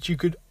which you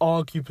could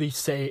arguably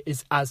say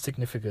is as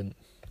significant?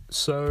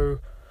 So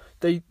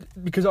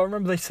because I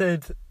remember they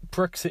said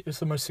Brexit was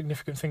the most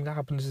significant thing that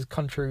happened in this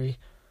country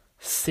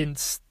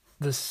since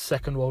the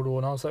Second World War,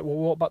 and I was like, well,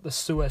 what about the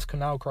Suez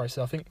Canal crisis?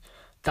 I think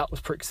that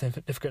was pretty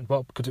significant,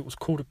 well, because it was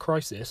called a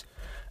crisis,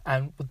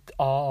 and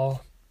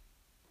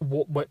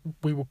what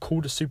we were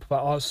called a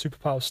superpower, our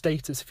superpower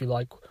status, if you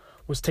like,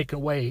 was taken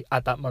away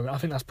at that moment. I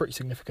think that's pretty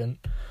significant.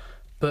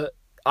 But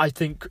I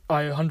think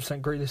I 100%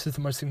 agree this is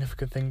the most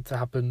significant thing to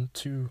happen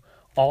to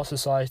our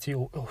society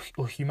or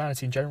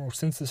humanity in general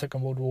since the Second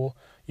World War,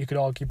 you could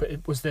argue. But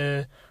it was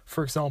there,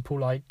 for example,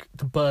 like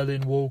the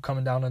Berlin Wall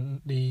coming down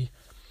and the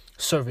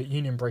Soviet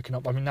Union breaking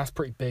up. I mean, that's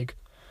pretty big,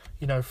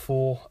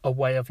 for a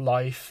way of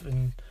life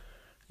and,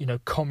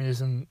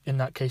 communism in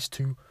that case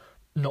to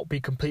not be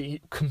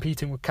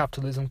competing with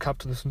capitalism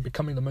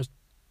becoming the most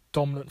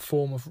dominant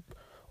form of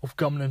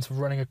governance of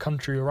running a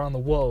country around the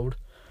world.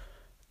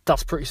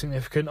 That's pretty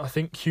significant. I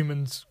think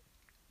humans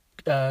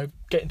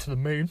getting to the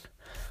moon,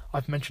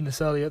 I've mentioned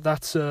this earlier,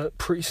 that's a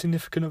pretty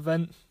significant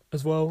event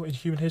as well in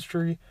human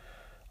history.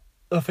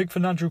 I think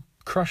financial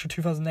crash of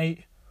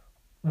 2008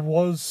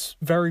 was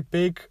very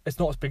big. It's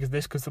not as big as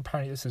this because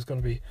apparently this is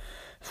going to be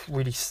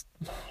really,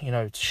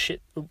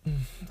 shit. I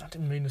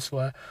didn't mean to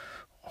swear.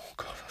 Oh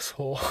God, I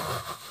swore.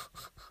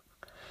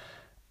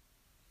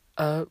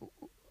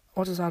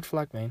 What does add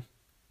flag mean?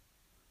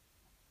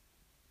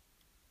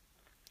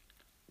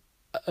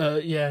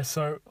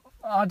 So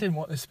I didn't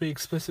want this to be an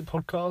explicit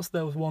podcast.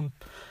 There was one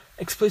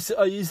explicit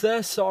I used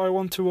there, so I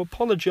want to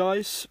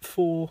apologise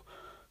for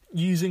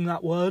using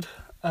that word.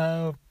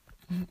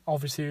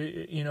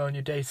 Obviously, in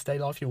your day-to-day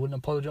life you wouldn't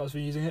apologise for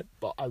using it,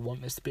 but I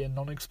want this to be a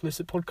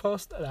non-explicit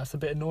podcast. That's a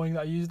bit annoying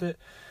that I used it.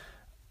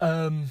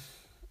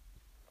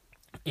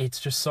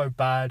 It's just so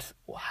bad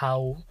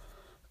how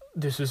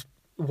this is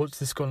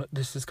going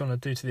to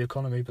do to the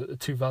economy, but the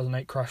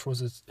 2008 crash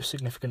was a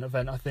significant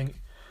event, I think.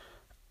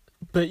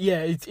 But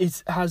yeah,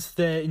 it has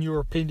there, in your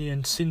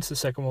opinion, since the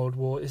Second World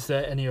War, is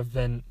there any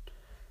event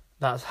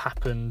that's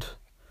happened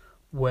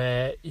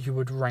where you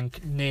would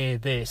rank near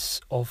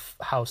this of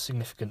how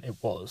significant it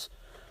was?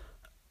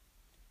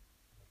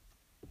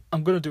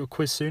 I'm going to do a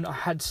quiz soon. I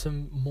had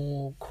some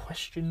more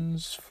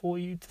questions for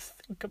you to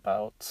think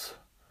about.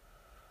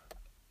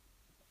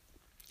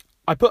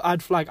 I put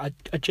add flag. I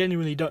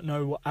genuinely don't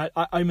know what...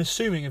 I'm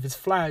assuming if it's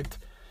flagged,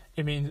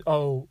 it means,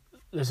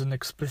 there's an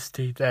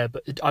explicitity there,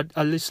 but I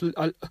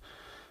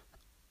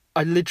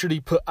literally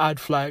put add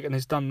flag and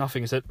it's done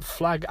nothing. It said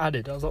flag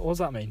added. I was like, what does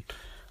that mean?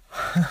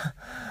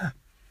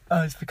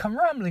 It's become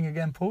rambling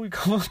again, Paul. You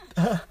can't.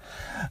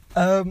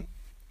 I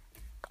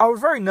was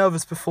very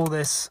nervous before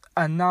this,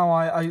 and now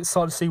I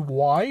started to see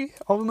why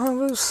I was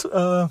nervous.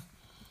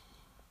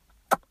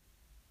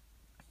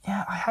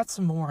 Yeah, I had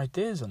some more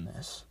ideas on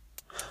this.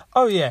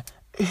 Oh yeah,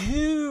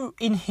 who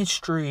in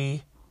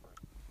history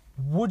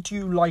would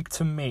you like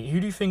to meet? Who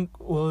do you think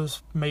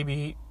was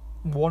maybe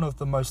one of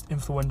the most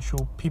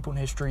influential people in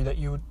history that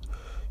you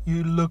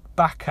look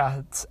back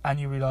at and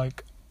you'd be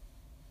like,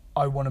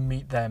 I want to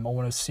meet them, I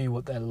want to see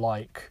what they're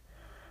like?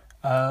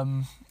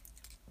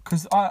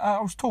 Because I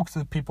was talking to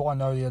the people I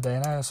know the other day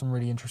and I had some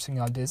really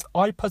interesting ideas.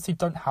 I personally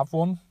don't have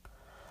one.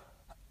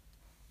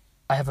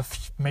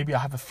 maybe I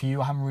have a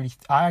few. I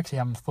actually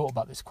haven't thought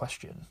about this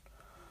question.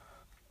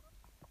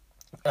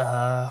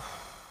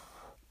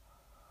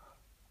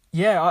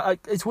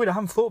 It's weird. I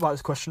haven't thought about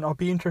this question. I'll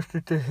be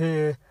interested to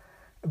hear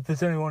if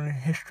there's anyone in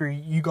history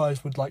you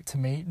guys would like to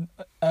meet.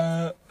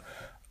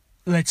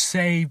 Let's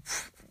say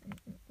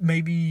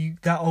maybe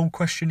that old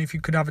question: if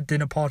you could have a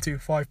dinner party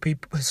with 5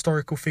 people,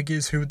 historical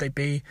figures, who would they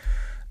be?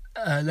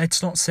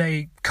 Let's not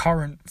say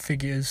current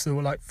figures that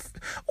were like.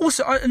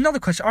 Also, another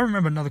question. I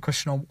remember another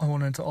question I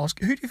wanted to ask.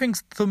 Who do you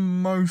think's the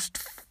most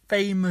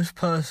famous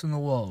person in the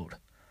world?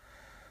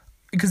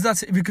 Because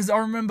I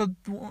remember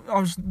I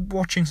was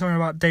watching something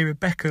about David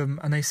Beckham,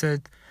 and they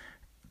said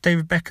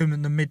David Beckham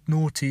in the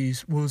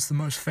mid-noughties was the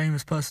most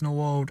famous person in the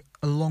world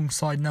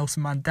alongside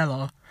Nelson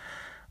Mandela.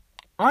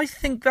 I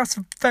think that's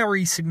a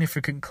very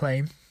significant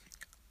claim.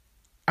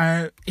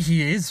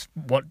 He is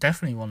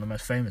definitely one of the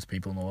most famous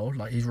people in the world.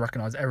 Like, he's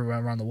recognised everywhere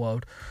around the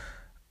world.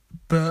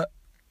 But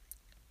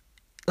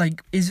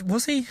like,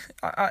 was he?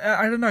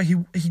 I don't know.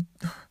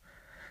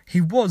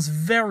 He was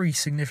very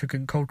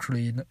significant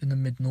culturally in the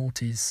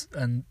mid-noughties,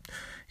 and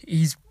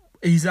he's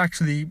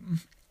actually,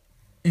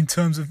 in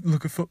terms of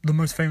the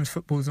most famous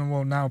footballers in the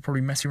world now,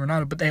 probably Messi and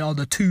Ronaldo, but they are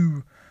the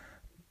 2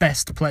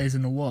 best players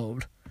in the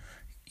world.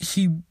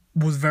 He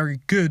was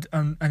very good,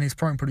 and he's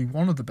probably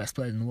one of the best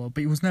players in the world,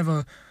 but he was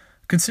never,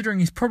 considering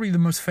he's probably the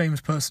most famous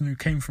person who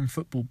came from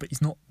football, but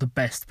he's not the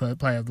best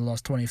player of the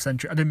last 20th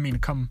century. I didn't mean to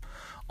come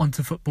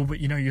onto football, but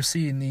you're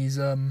seeing these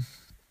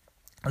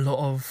a lot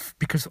of,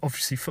 because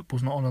obviously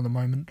football's not on at the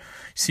moment,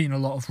 seeing a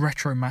lot of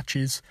retro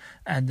matches,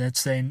 and they're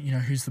saying,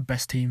 who's the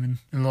best team in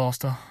the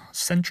last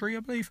century, I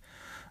believe.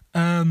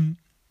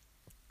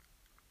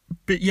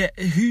 But yeah,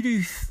 who do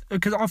you...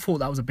 Because I thought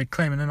that was a big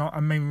claim, and then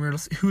I made me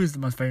realise who is the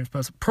most famous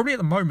person. Probably at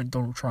the moment,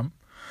 Donald Trump.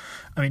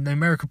 I mean, the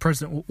American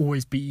president will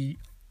always be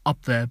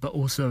up there, but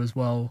also as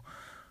well,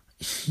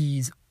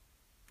 he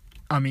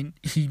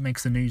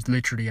makes the news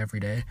literally every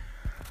day.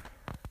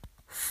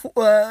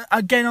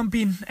 Again, I'm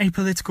being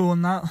apolitical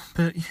on that,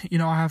 but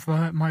I have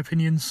my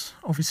opinions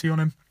obviously on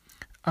him.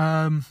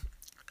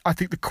 I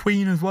think the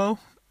Queen as well.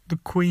 The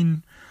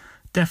Queen,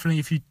 definitely.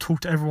 If you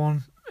talk to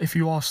everyone, if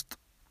you asked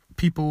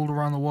people all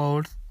around the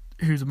world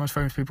who's the most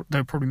famous people,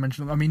 they'll probably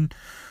mention them. I mean,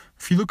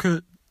 if you look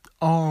at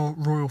our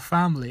royal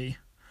family,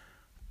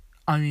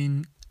 I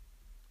mean,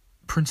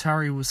 Prince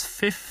Harry was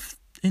 5th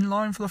in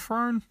line for the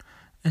throne,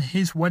 and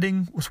his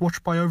wedding was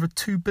watched by over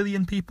 2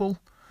 billion people.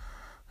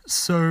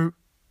 So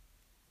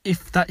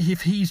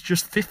if he's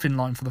just 5th in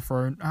line for the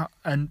throne,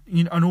 and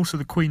also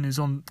the Queen is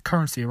on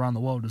currency around the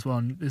world as well,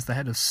 and is the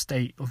head of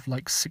state of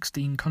like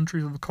 16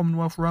 countries of the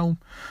Commonwealth realm.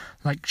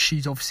 Like,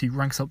 she's obviously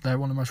ranks up there,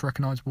 one of the most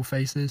recognisable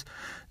faces.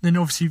 Then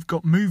obviously you've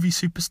got movie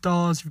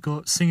superstars, you've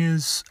got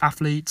singers,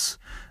 athletes.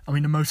 I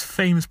mean, the most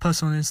famous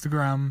person on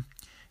Instagram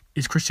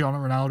is Cristiano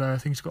Ronaldo. I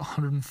think he's got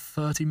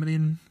 130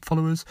 million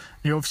followers.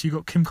 And obviously you've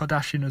got Kim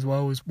Kardashian as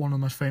well, as one of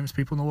the most famous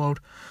people in the world.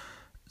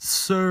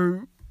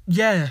 So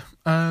yeah,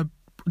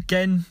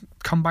 again,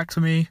 come back to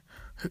me.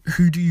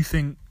 Who do you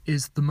think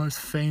is the most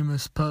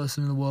famous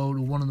person in the world,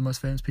 or one of the most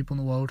famous people in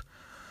the world?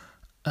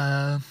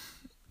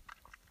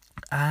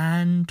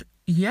 And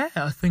yeah,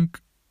 I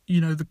think,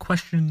 the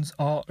questions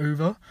are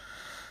over.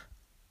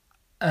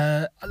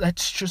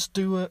 Let's just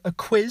do a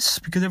quiz,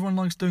 because everyone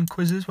likes doing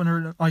quizzes when they're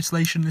in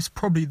isolation. It's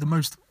probably the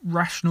most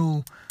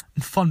rational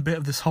and fun bit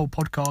of this whole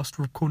podcast.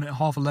 We're recording it at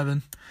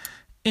 11:30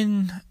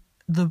 in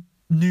the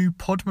new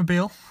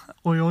Podmobile.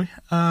 Oi.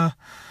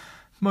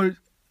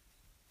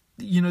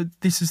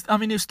 This is,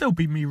 it'll still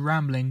be me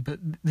rambling, but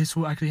this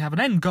will actually have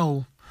an end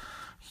goal.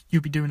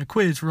 You'll be doing a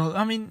quiz. The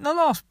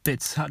last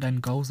bits had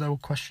end goals. They were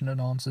question and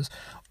answers.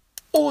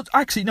 Or,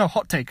 actually, no,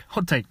 hot take.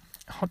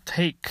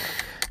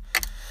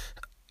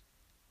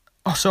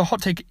 Oh, so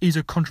hot take is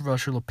a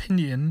controversial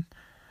opinion,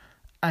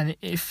 and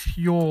if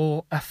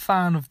you're a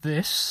fan of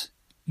this,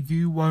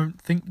 you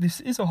won't think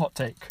this is a hot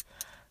take.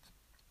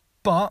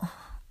 But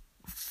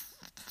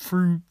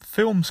through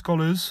film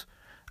scholars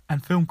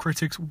and film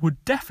critics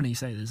would definitely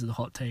say this is a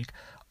hot take.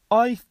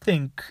 I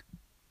think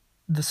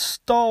the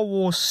Star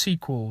Wars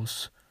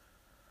sequels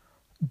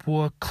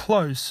were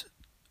close.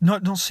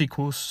 Not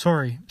sequels.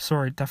 Sorry,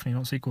 definitely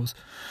not sequels.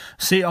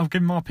 See, I've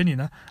given my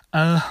opinion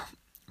there.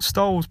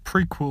 Star Wars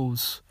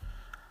prequels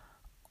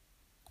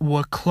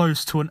were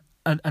close to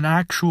an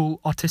actual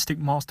artistic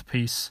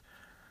masterpiece,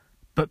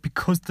 but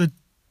because the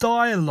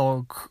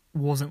dialogue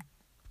wasn't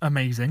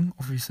amazing,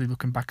 obviously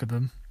looking back at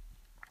them,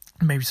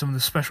 maybe some of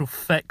the special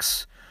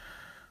effects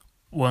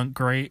weren't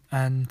great,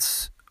 and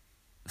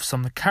some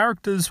of the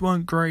characters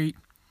weren't great,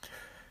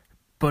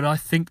 but I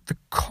think the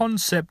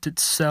concept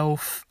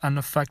itself and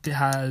the fact it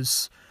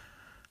has,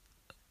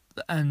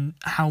 and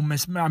how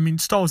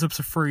Star Wars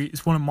Episode 3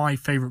 is one of my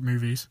favourite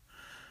movies.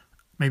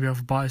 Maybe I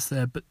have a bias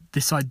there, but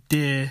this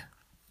idea,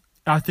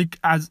 I think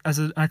as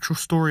an actual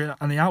story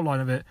and the outline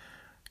of it,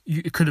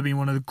 it could have been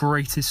one of the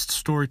greatest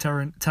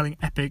storytelling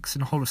epics in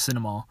the whole of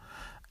cinema.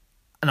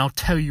 And I'll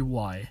tell you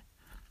why.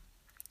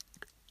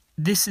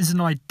 This is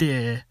an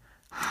idea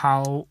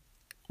how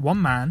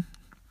one man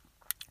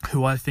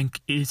who I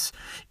think is,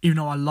 even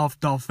though I love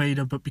Darth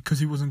Vader, but because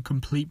he wasn't a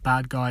complete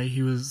bad guy,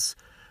 he was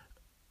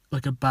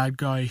like a bad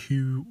guy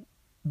who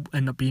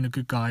ended up being a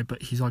good guy,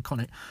 but he's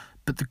iconic.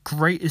 But the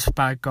greatest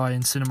bad guy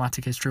in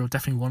cinematic history, or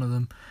definitely one of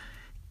them,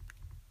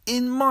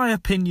 in my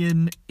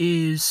opinion,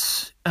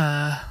 is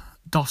Darth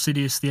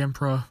Sidious, the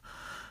Emperor,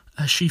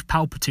 Chief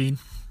Palpatine.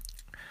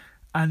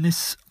 And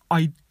this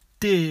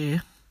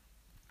idea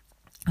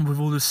with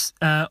all this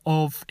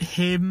of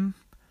him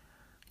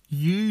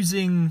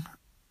using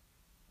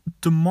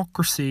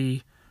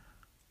democracy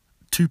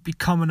to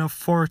become an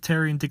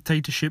authoritarian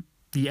dictatorship,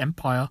 the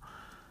Empire,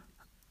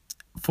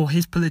 for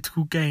his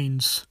political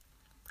gains,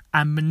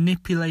 and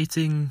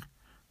manipulating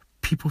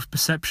people's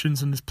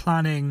perceptions and his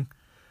planning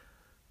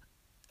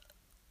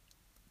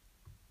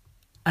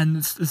and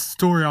the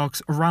story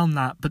arcs around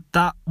that. But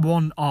that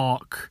one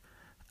arc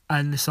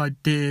and this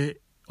idea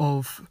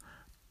of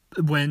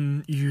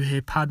when you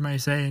hear Padme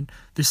saying,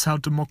 "This is how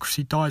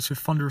democracy dies with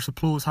thunderous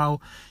applause," how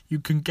you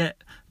can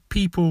get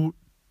people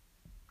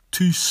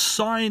to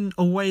sign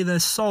away their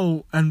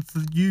soul and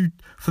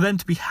for them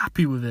to be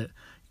happy with it,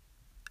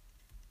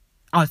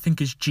 I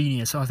think is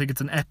genius. I think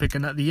it's an epic.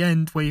 And at the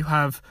end, where you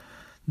have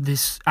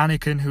this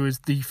Anakin, who is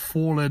the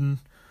fallen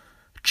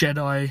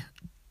Jedi,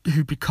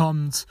 who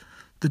becomes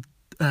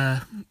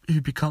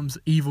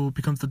evil,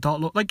 becomes the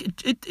Dark Lord. Like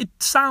it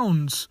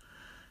sounds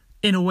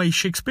in a way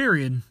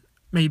Shakespearean.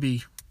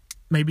 Maybe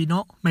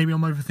not. Maybe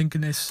I'm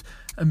overthinking this,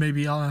 and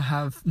maybe I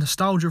have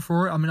nostalgia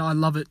for it. I mean, I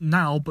love it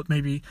now, but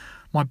maybe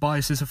my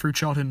biases are through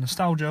childhood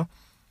nostalgia.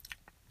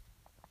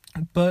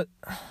 But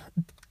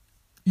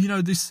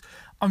this.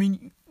 I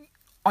mean,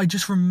 I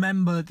just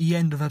remember at the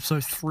end of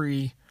episode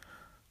 3,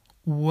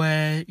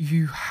 where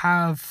you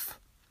have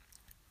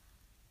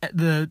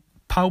the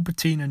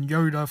Palpatine and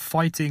Yoda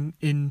fighting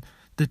in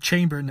the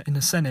chamber in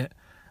the Senate,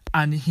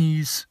 and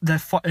they're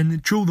fighting,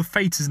 and Duel of the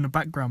Fates is in the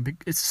background.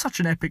 It's such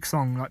an epic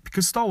song, like,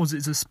 because Star Wars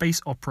is a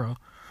space opera.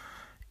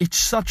 It's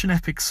such an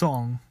epic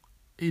song.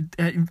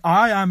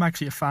 I am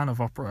actually a fan of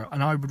opera,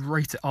 and I would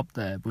rate it up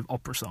there with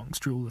opera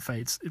songs. Duel of the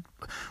Fates,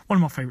 one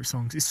of my favourite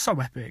songs. It's so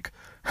epic.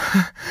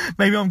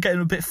 Maybe I'm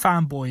getting a bit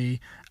fanboy-y,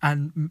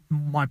 and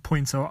my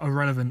points are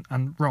irrelevant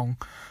and wrong,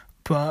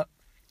 but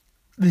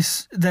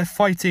they're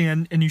fighting,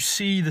 and you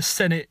see the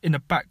Senate in the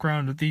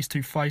background of these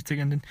two fighting,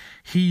 and then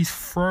he's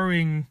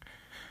throwing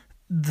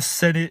the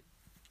Senate,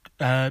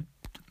 the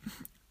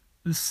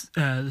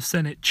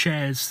Senate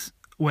chairs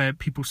where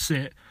people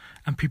sit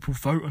and people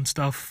vote on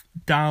stuff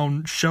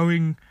down,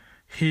 showing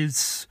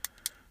his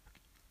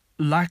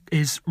lack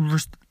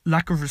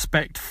of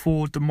respect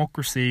for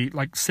democracy,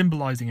 like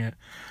symbolising it.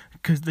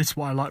 Because this is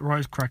why I like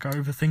Wisecrack. I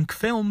overthink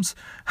films.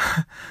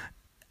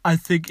 I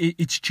think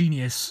it's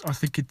genius. I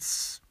think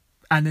it's,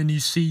 and then you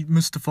see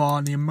Mustafa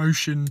and the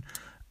emotion,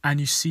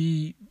 and you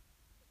see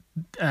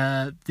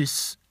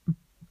this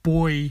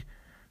boy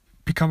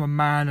become a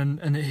man,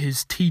 and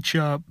his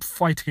teacher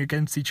fighting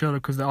against each other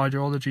because their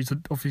ideologies are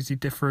obviously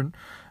different.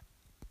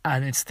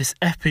 And it's this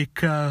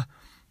epic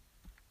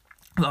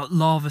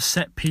lava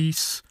set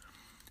piece,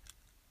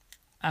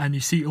 and you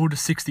see Order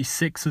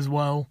 66 as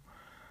well.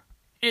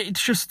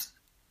 It's just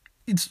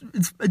it's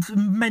a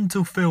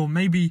mental film.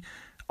 Maybe,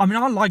 I mean,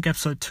 I like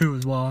episode 2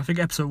 as well. I think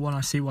episode 1,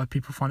 I see why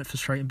people find it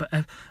frustrating, but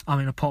I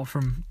mean, apart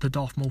from the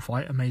Darth Maul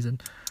fight, amazing.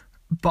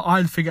 But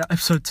I think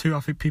episode 2, I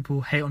think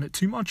people hate on it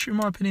too much, in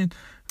my opinion.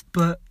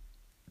 But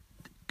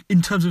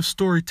in terms of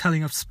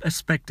storytelling, of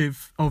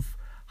perspective of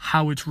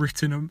how it's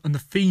written and the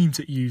themes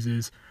it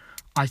uses,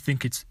 I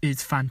think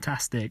it's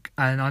fantastic.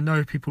 And I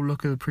know people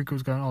look at the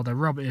prequels going, "Oh, they're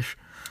rubbish,"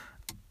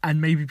 and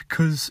maybe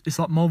because it's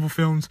like Marvel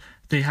films,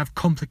 they have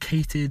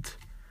complicated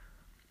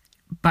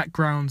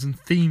backgrounds and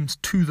themes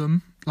to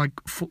them. Like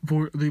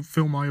for the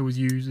film I always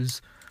use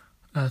is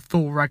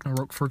Thor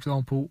Ragnarok, for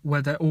example,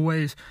 where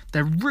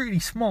they're really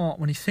smart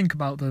when you think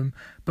about them,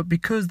 but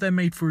because they're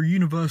made for a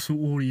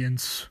universal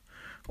audience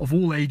of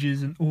all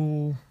ages and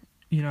all,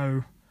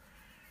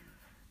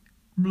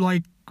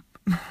 like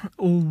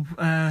all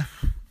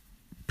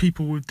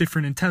people with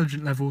different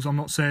intelligent levels. I'm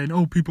not saying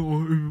people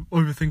who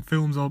overthink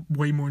films are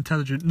way more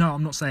intelligent. No,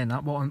 I'm not saying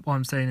that. What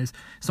I'm saying is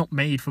it's not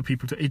made for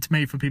people to. It's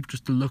made for people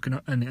just to look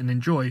and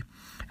enjoy.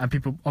 And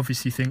people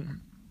obviously think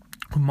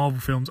Marvel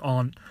films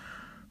aren't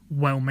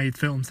well-made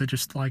films. They're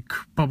just like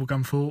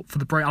bubblegum for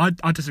the brain.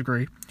 I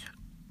disagree.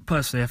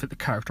 Personally, I think the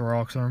character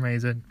arcs are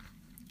amazing,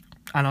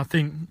 and I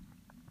think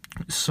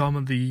some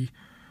of the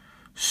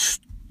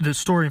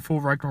story in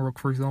Thor Ragnarok,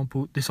 for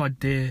example, this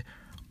idea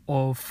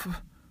of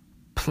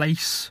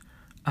place,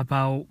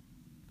 about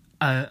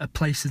a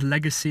place's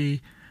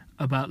legacy,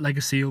 about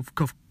legacy of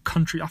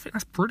country, I think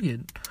that's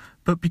brilliant.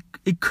 But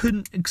it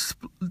couldn't.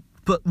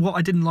 But what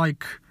I didn't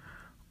like,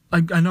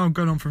 I know I'm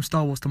going on from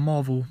Star Wars to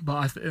Marvel,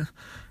 but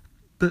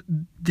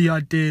the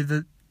idea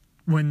that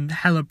when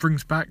Hela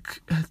brings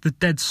back the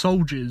dead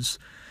soldiers,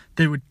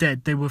 they were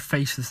dead, they were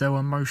faceless, they were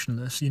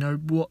emotionless.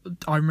 What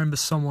I remember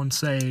someone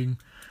saying,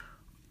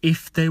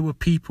 if there were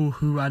people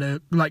who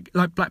had like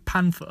Black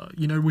Panther,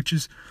 which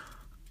is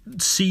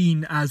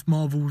seen as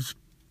Marvel's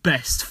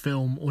best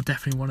film, or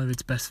definitely one of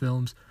its best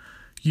films.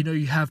 You know,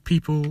 you have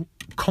people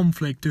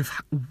conflict of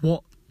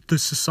what the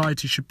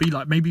society should be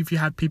like. Maybe if you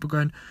had people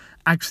going,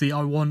 actually,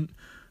 I want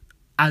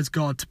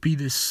Asgard to be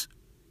this,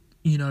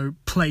 you know,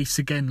 place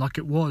again, like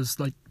it was,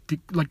 like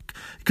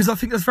because I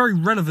think that's very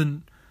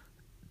relevant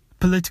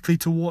politically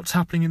to what's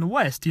happening in the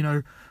West. You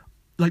know,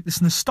 like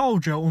this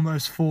nostalgia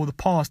almost for the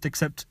past,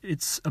 except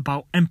it's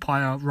about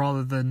empire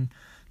rather than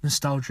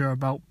nostalgia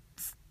about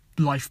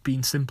life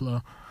being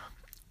simpler.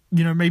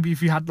 You know, maybe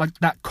if you had like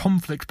that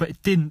conflict, but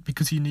it didn't,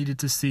 because you needed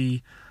to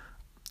see,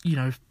 you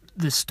know,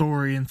 this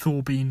story and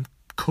Thor being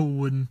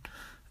cool and,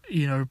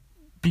 you know,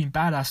 being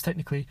badass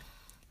technically.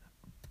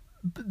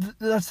 But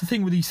that's the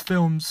thing with these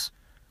films,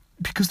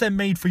 because they're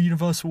made for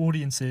universal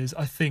audiences.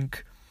 I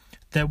think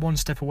they're one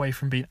step away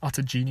from being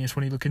utter genius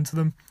when you look into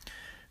them.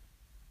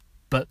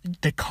 But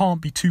they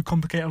can't be too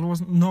complicated,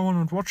 otherwise no one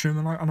would watch them,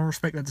 and I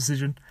respect that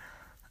decision.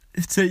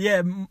 So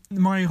yeah,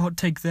 my hot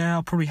take there,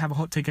 I'll probably have a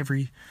hot take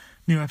every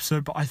new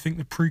episode, but I think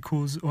the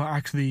prequels were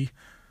actually,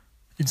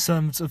 in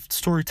terms of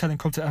storytelling,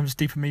 content, and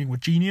deeper meaning, were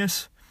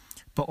genius.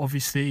 But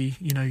obviously,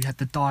 you know, you had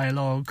the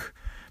dialogue,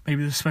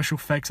 maybe the special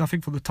effects. I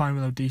think for the time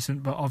they were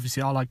decent, but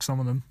obviously I like some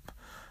of them.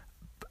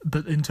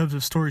 But in terms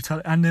of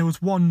storytelling, and there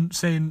was one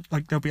saying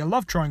like there'll be a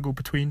love triangle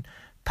between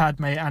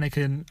Padme,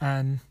 Anakin,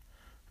 and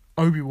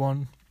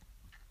Obi-Wan,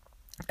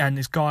 and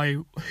this guy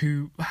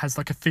who has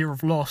like a fear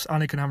of loss.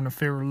 Anakin having a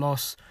fear of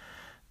loss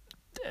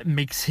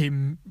makes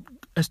him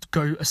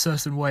go a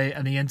certain way,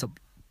 and he ends up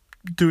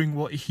doing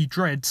what he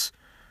dreads.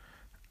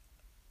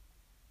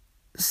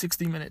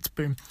 60 minutes,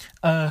 boom.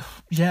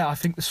 Yeah, I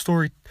think the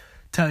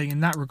storytelling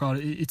in that regard,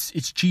 it's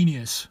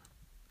genius.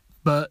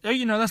 But,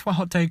 you know, that's my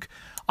hot take.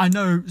 I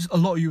know a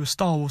lot of you are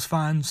Star Wars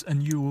fans,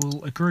 and you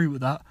will agree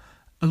with that.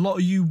 A lot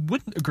of you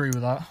wouldn't agree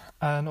with that.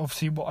 And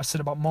obviously what I said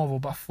about Marvel,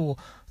 but for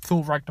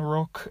Thor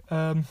Ragnarok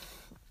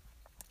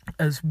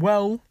as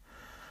well,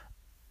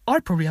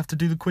 I'd probably have to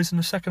do the quiz in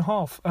the second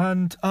half.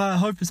 And I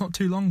hope it's not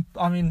too long.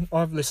 I mean,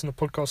 I've listened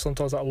to podcasts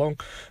sometimes that long.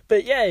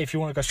 But yeah, if you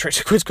want to go straight to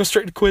the quiz, go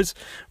straight to the quiz,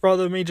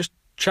 rather than me just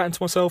chatting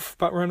to myself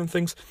about random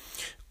things.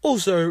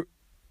 Also,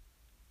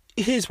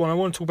 here's one. I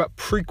want to talk about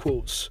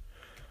prequels.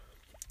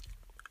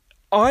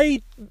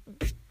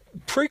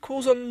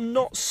 Prequels are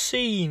not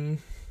seen...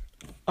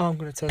 Oh, I'm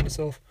going to turn this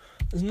off.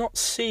 It's not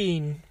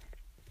seen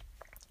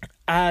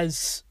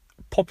as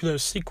popular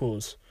as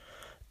sequels.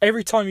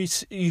 Every time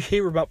you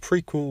hear about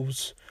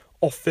prequels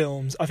of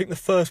films, I think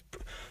the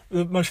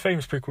most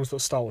famous prequels are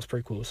Star Wars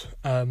prequels.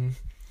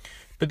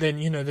 But then,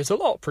 you know, there's a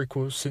lot of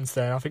prequels since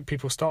then. I think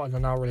people starting to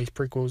now release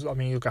prequels. I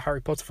mean, you look at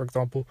Harry Potter, for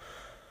example.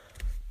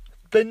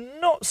 They're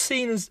not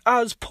seen as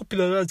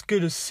popular, as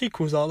good as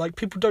sequels are. Like,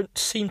 people don't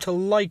seem to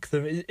like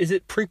them. Is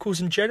it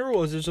prequels in general,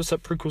 or is it just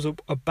that prequels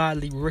are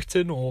badly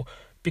written, or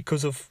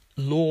because of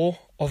lore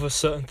of a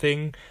certain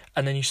thing,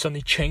 and then you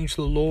suddenly change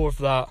the lore of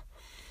that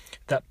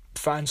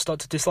fans start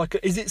to dislike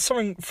it? Is it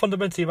something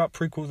fundamentally about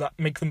prequels that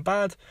make them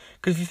bad?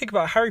 Because if you think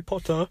about it, Harry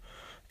Potter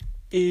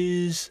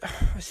I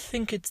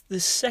think it's the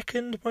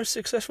second most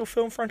successful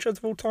film franchise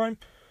of all time,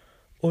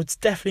 or it's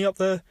definitely up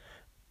there.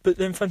 But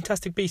then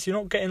Fantastic Beasts, you're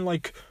not getting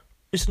like,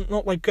 it's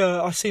not like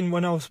I seen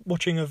when I was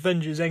watching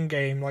Avengers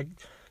Endgame, like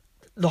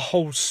the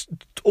whole,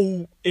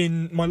 all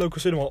in my local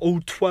cinema,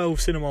 all 12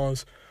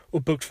 cinemas were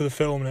booked for the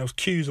film, and there was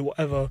queues or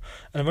whatever,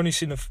 and I've only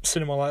seen a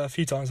cinema like that a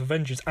few times,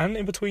 Avengers and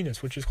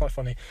In-Betweeners, which is quite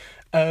funny.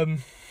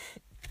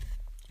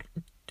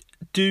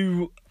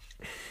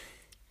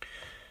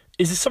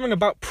 Is there something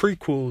about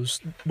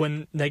prequels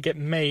when they get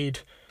made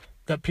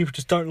that people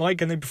just don't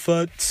like, and they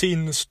prefer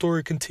seeing the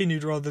story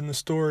continued rather than the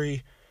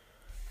story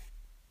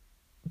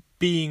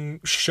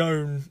being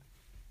shown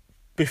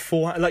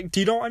before? Like, do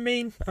you know what I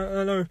mean?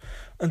 I know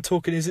I'm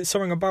talking. Is it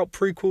something about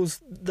prequels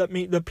that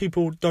mean that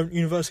people don't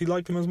universally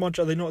like them as much?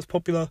 Are they not as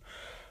popular?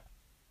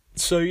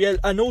 So yeah,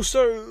 and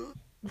also,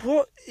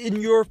 what in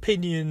your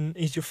opinion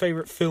is your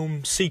favourite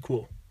film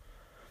sequel?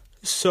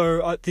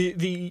 So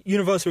the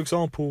universal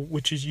example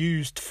which is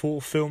used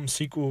for film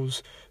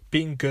sequels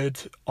being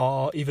good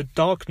are either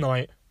Dark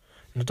Knight,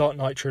 the Dark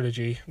Knight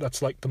trilogy,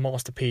 that's like the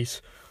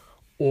masterpiece,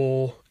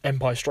 or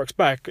Empire Strikes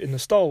Back in the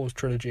Star Wars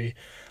trilogy.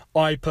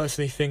 I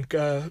personally think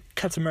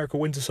Captain America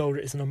Winter Soldier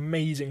is an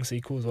amazing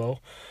sequel as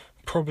well.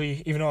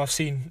 Probably, even though I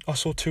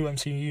saw 2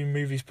 MCU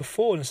movies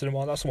before in the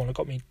cinema, that's the one that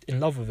got me in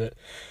love with it.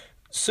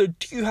 So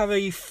do you have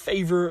a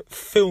favourite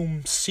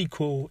film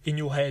sequel in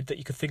your head that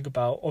you could think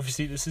about?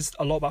 Obviously, this is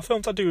a lot about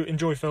films. I do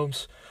enjoy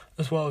films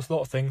as well as a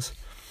lot of things.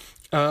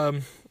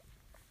 And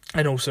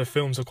also,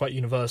 films are quite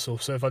universal.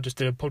 So if I just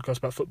did a podcast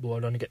about football,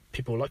 I'd only get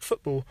people who like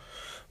football.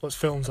 What's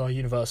films are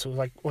universal.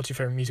 Like, what's your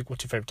favourite music?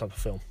 What's your favourite type of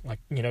film? Like,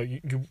 you know, you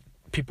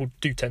people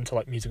do tend to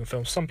like music and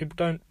films. Some people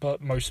don't,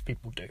 but most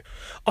people do.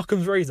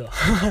 Occam's razor.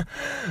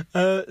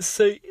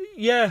 So,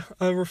 yeah,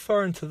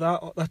 referring to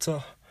that, that's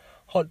a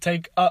hot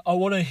take. I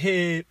want to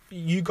hear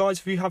you guys,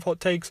 if you have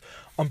hot takes.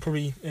 I'm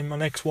probably in my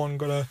next one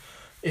gonna,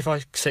 if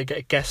I say get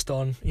a guest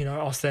on, you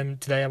know, ask them,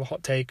 do they have a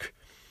hot take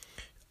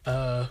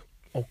or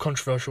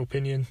controversial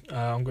opinion?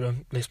 I'm gonna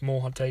list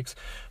more hot takes.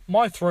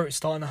 My throat is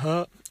starting to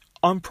hurt.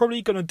 I'm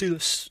probably going to do the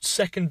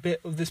second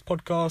bit of this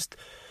podcast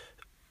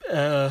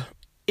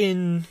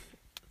inside,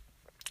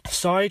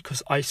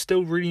 because I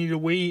still really need a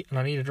wee and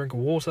I need a drink of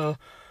water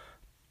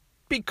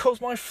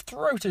because my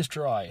throat is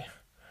dry.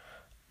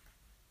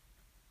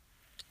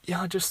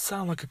 Yeah, I just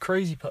sound like a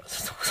crazy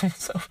person.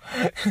 So,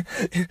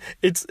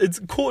 it's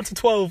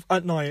 11:45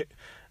 at night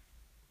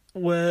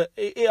where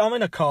I'm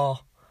in a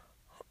car.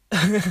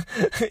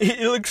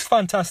 It looks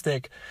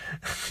fantastic.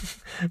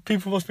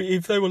 People must be,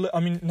 if they were, I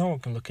mean, no one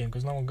can look in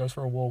because no one goes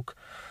for a walk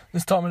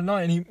this time of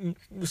night, and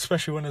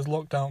especially when there's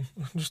lockdown.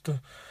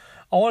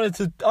 I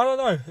don't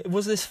know,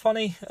 was this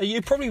funny?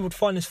 You probably would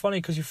find this funny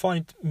because you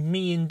find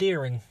me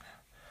endearing.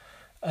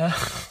 My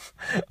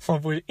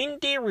voice,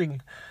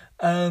 endearing.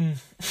 I'm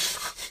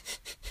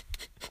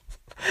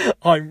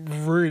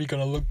really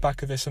going to look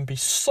back at this and be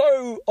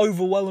so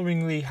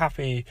overwhelmingly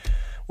happy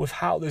with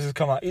how this has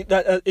come out.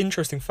 That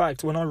interesting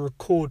fact, when I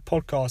record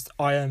podcasts,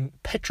 I am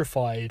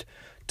petrified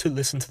to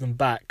listen to them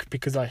back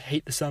because I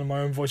hate the sound of my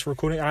own voice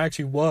recording. I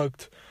actually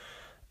worked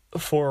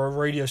for a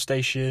radio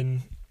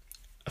station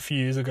a few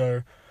years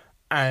ago,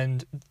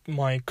 and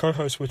my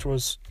co-host, which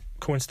was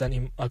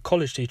coincidentally a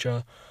college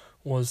teacher,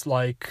 was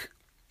like,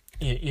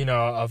 you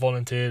know, I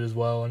volunteered as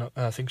well, and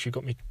I think she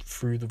got me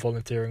through the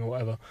volunteering or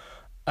whatever.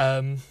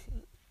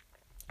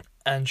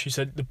 And she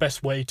said the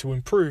best way to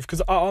improve,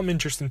 because I'm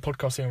interested in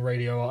podcasting and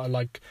radio, I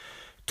like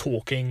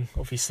talking.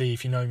 Obviously,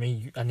 if you know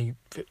me and you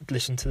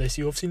listen to this,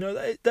 you obviously know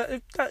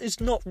that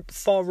is not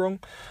far wrong.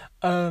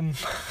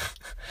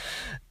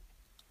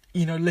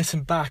 You know,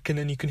 listen back and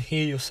then you can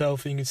hear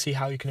yourself and you can see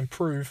how you can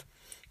improve.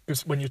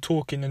 Because when you're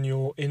talking and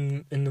you're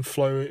in the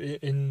flow,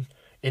 in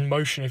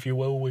motion, if you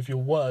will, with your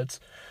words,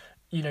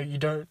 you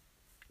know,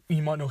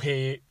 you might not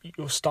hear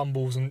your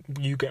stumbles and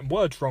you getting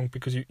words wrong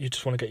because you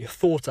just want to get your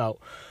thoughts out.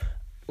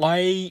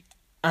 I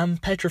am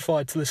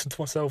petrified to listen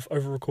to myself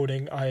over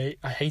recording. I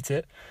hate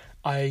it.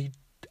 I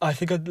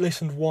think I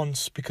listened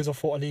once because I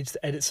thought I needed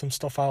to edit some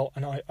stuff out,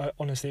 and I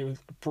honestly, it was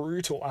a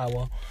brutal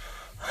hour.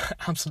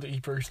 Absolutely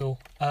brutal.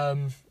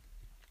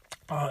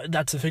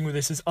 That's the thing with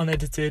this, it's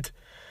unedited.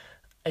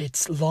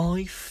 It's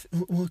live.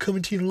 We're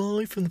coming to you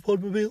live from the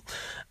Podmobile.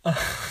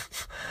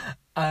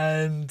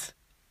 And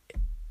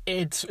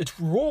it's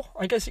raw,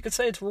 I guess you could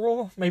say it's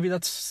raw. Maybe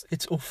that's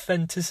its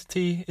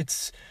authenticity.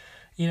 It's,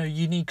 you know,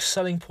 unique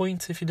selling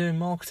point. If you're doing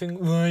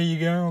marketing, there you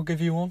go, I'll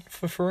give you one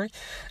for free.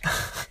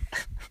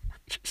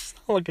 Just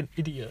sound like an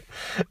idiot.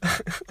 I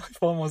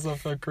find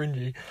myself so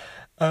cringy.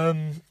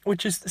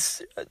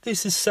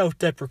 This is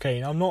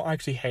self-deprecating. I'm not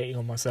actually hating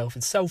on myself.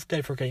 It's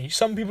self-deprecating.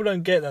 Some people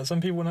don't get that.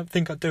 Some people don't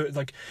think I do it. It's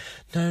like,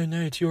 no,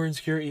 it's your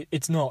insecurity.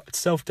 It's not.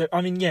 It's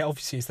I mean, yeah,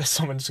 obviously there's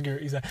some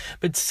insecurities there,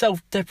 but it's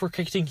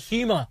self-deprecating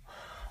humour.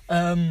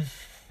 And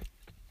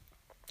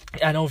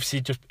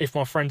obviously, just if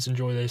my friends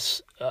enjoy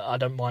this, I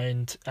don't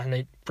mind, and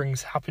it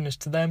brings happiness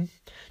to them,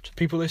 to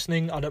people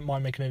listening. I don't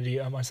mind making an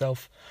idiot of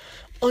myself.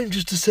 I'm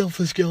just a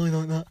selfless guy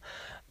like that,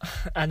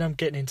 and I'm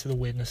getting into the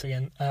weirdness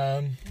again.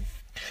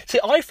 See,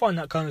 I find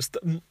that kind of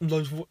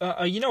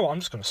you know what? I'm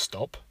just going to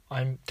stop.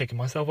 I'm digging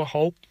myself a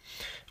hole,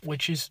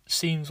 which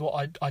seems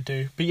what I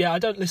do. But yeah, I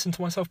don't listen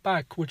to myself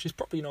back, which is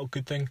probably not a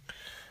good thing.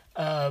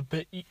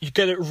 But you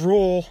get it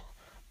raw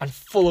and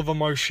full of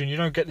emotion. You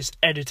don't get this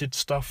edited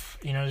stuff.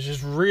 You know, it's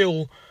just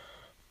real,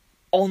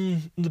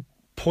 on the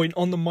point,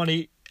 on the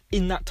money,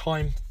 in that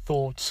time,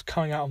 thoughts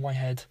coming out of my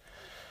head.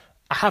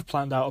 I have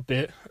planned out a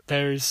bit.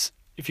 There's,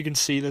 if you can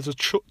see, there's a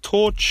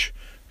torch,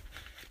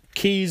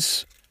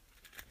 keys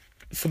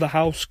for the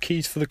house,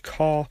 keys for the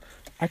car.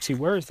 Actually,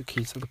 where is the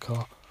keys for the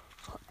car?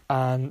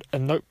 And a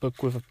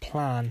notebook with a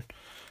plan.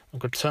 I'm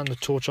going to turn the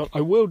torch on.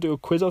 I will do a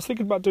quiz. I was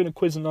thinking about doing a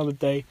quiz another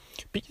day.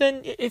 But then,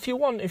 if you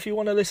want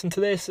to listen to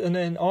this and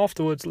then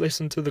afterwards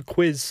listen to the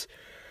quiz,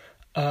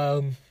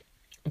 then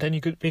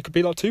it could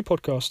be like 2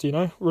 podcasts, you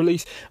know.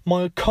 Release.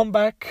 My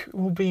comeback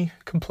will be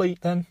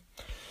complete then.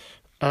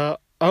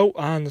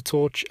 And the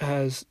torch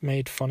has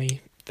made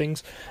funny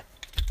things.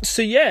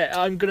 So yeah,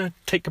 I'm going to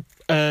take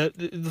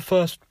the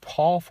first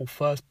half or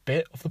first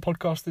bit of the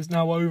podcast is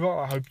now over.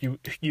 I hope you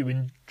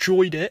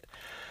enjoyed it.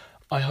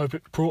 I hope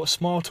it brought a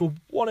smile to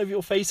one of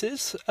your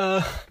faces.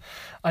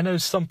 I know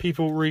some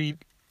people really,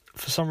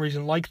 for some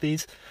reason, like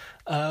these.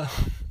 I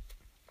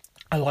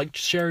like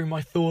sharing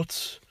my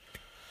thoughts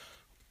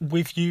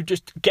with you.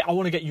 I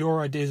want to get your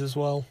ideas as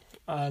well.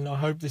 And I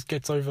hope this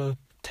gets over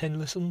 10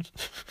 listens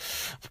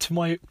to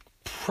my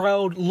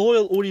proud,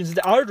 loyal audience.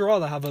 I would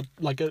rather have an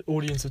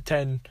audience of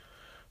 10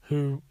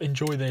 who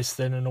enjoy this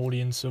than an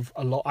audience of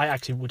a lot. I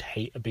actually would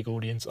hate a big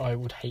audience. I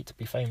would hate to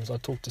be famous.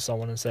 I'd talk to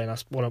someone and say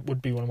that's what would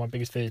be one of my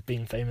biggest fears,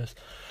 being famous.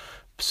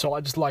 So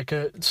I just like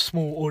a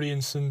small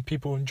audience and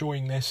people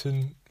enjoying this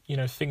and, you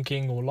know,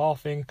 thinking or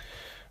laughing.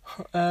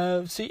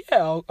 So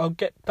yeah, I'll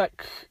get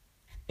back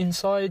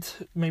inside,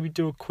 maybe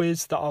do a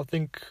quiz that I'll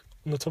think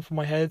on the top of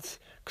my head,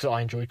 because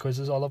I enjoy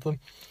quizzes, I love them.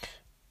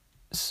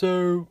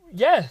 So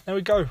yeah, there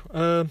we go.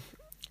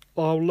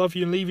 I'll love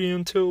you and leave you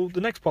until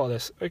the next part of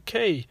this.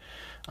 Okay,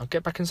 I'll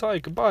get back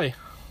inside. Goodbye.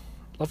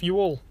 Love you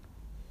all.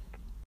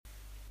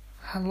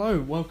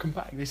 Hello, welcome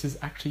back. This is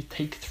actually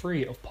take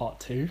 3 of part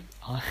 2.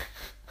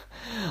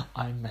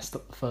 I messed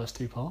up the first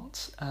 2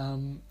 parts.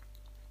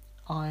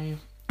 I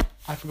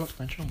forgot to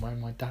mention I'm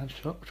wearing my dad's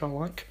shirt, which I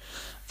like.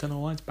 I don't know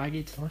why, it's baggy,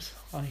 it's nice.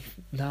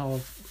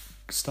 I've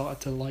started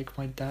to like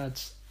my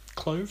dad's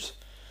clothes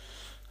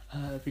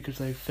because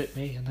they fit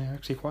me and they're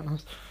actually quite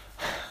nice.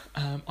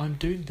 I'm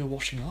doing the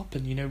washing up,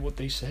 and you know what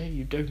they say,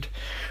 you don't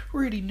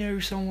really know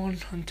someone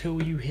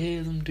until you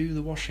hear them do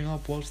the washing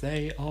up whilst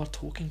they are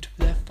talking to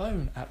their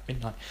phone at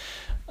midnight.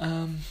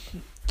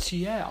 So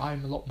yeah,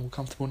 I'm a lot more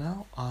comfortable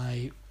now.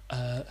 I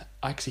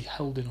actually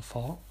held in a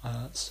fart,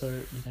 so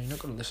you're not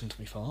going to listen to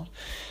me fart,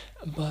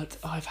 but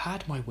I've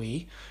had my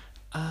wee,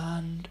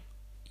 and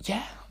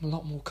yeah, I'm a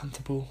lot more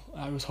comfortable.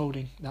 I was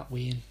holding that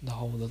wee in the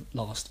whole of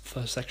the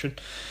first section,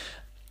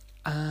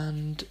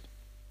 and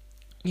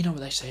you know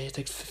what they say, it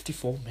takes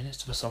 54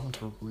 minutes for someone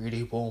to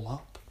really warm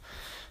up.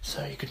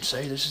 So you can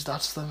say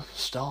that's the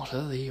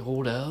starter, the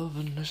hors d'oeuvre,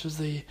 and this is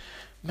the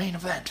main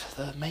event,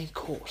 the main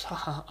course.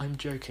 Haha, I'm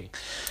joking.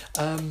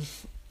 I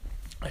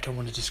don't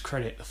want to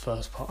discredit the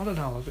first part. I don't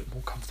know, I'm a bit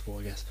more comfortable,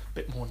 I guess. A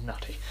bit more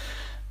nutty.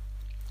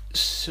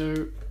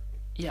 So,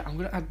 yeah, I'm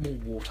going to add more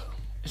water.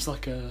 It's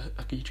like a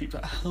YouTube,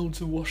 like how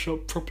to wash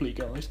up properly,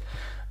 guys.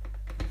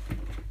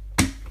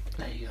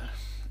 There you go.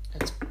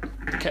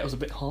 The kettle's a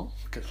bit hot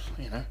because,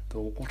 the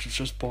water's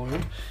just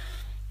boiled.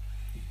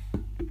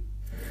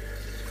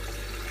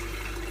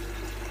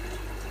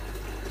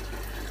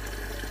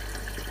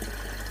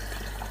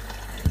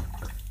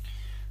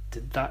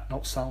 Did that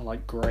not sound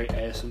like great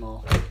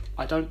ASMR?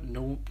 I didn't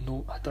know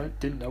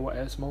what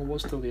ASMR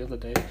was till the other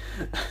day.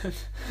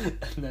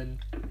 And then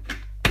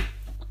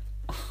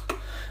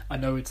I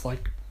know it's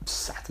like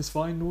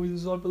satisfying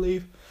noises, I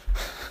believe.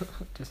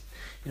 Just,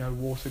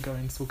 water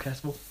going into a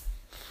kettle.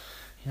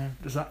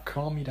 Does that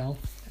calm you down?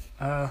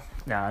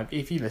 Nah,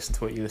 if you listen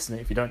to it, you listen to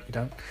it. If you don't, you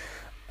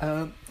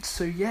don't.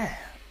 So yeah,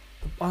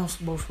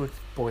 whilst we're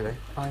boiling,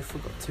 I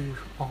forgot to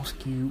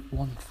ask you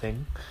one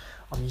thing.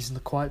 I'm using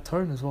the quiet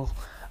tone as well.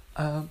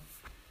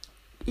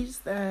 Is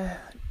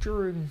there,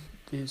 during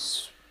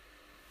this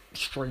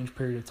strange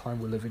period of time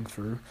we're living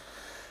through,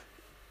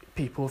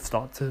 people have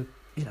started to,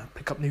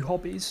 pick up new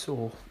hobbies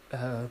or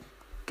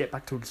get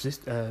back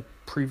to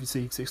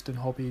previously existing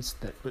hobbies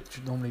which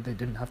normally they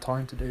didn't have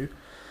time to do?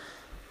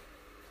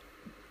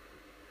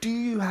 Do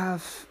you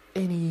have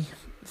any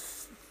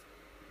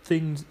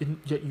things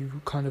that you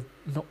kind of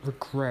not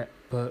regret,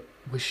 but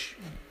wish,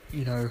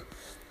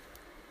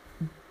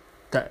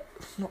 that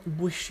not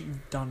wish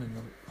you've done in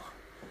them?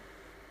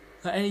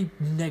 Any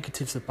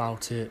negatives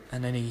about it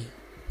and any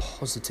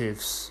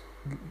positives,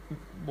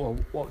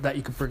 that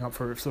you could bring up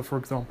for it. So, for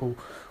example,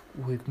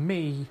 with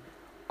me,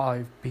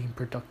 I've been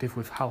productive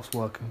with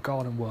housework and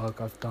garden work.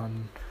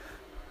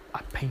 I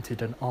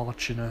painted an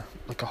arch and a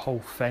whole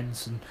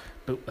fence and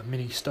built a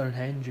mini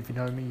Stonehenge. If you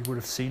know me, you would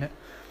have seen it.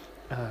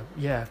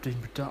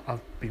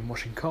 I've been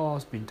washing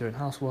cars, been doing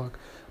housework,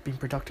 been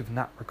productive in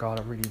that regard.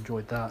 I really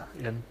enjoyed that,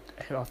 and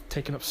I've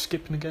taken up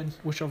skipping again,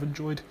 which I've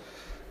enjoyed.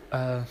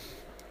 I've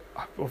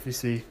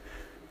obviously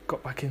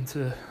got back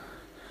into,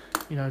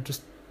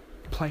 just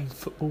playing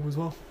football as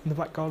well in the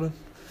back garden,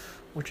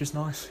 which is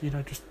nice.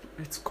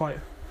 It's quite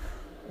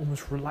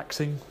almost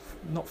relaxing,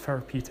 not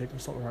therapeutic,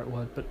 that's not the right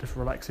word, but just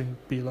relaxing,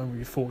 be alone with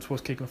your thoughts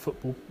whilst kicking a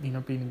football,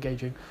 being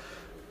engaging.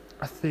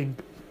 I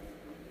think,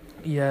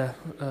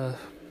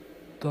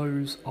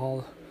 those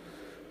are,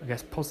 I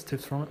guess,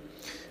 positives from it.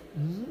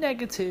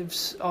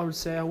 Negatives, I would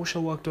say I wish I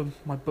worked on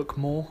my book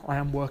more. I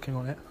am working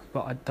on it,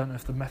 but I don't know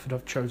if the method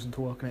I've chosen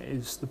to work on it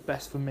is the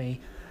best for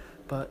me.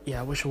 But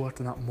yeah, I wish I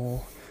worked on that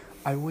more.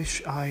 I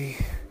wish I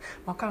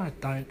kind of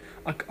don't.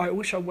 I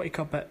wish I wake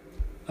up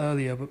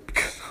earlier, but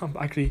because I'm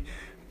actually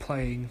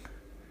playing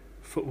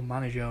Football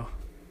Manager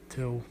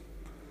till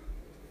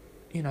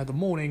the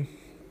morning,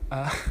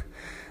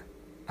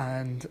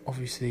 and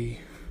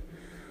obviously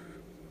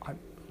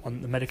on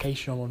the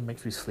medication I'm on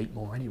makes me sleep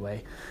more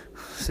anyway.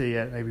 So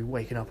yeah, maybe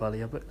waking up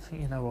earlier. But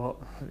you know what,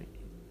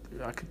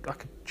 I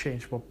could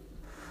change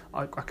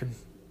I can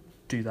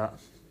do that.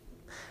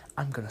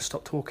 I'm gonna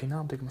stop talking now.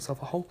 I'm digging myself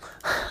a hole.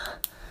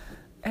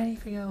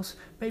 Anything else?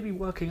 Maybe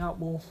working out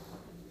more,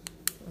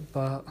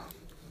 but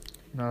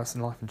that's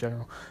in life in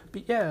general.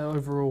 But yeah,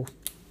 overall,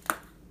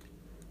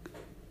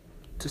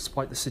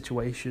 despite the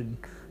situation,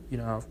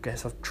 I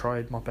guess I've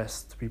tried my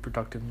best to be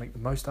productive and make the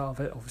most out of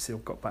it. Obviously,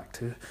 I've got back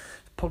to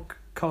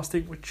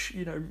podcasting, which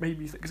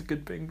maybe you think is a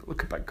good thing.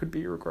 Looking back, could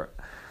be a regret.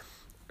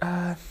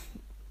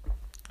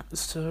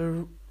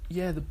 So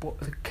yeah, the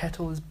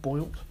kettle is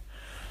boiled.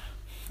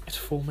 It's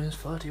 4 minutes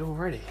 30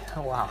 already.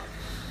 Oh wow!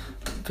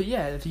 But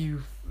yeah, if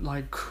you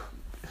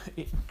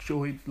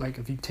enjoyed,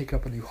 if you take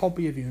up a new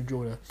hobby, if you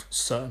enjoyed a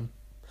certain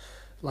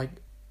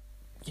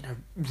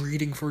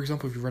reading, for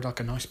example, if you read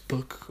a nice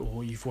book,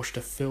 or you've watched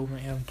a film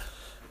that you haven't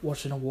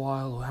watched in a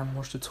while or haven't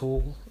watched at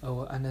all,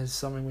 and there's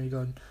something where you're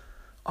going,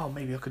 oh,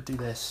 maybe I could do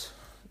this,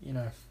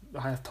 I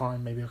have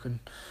time, maybe I can,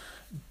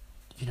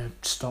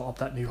 start up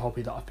that new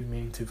hobby that I've been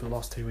meaning to for the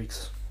last 2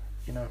 weeks,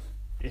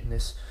 in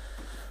this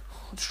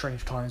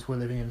strange times we're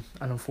living in,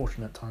 and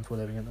unfortunate times we're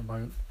living in at the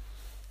moment.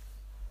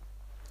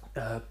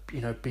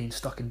 Being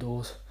stuck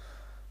indoors,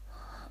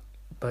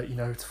 but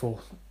it's for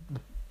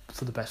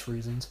the best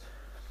reasons.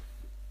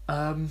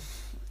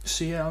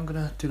 So yeah, I'm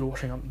gonna do the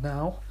washing up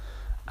now,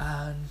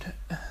 and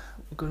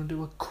we're gonna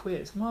do a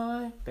quiz.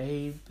 My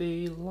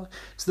baby,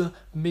 it's the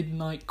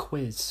midnight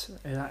quiz.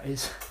 And that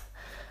is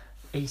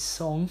a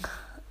song.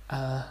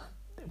 It's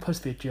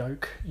supposed to be a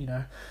joke,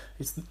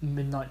 It's the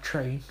Midnight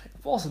Train. It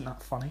wasn't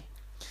that funny,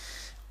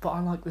 but I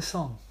like the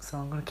song, so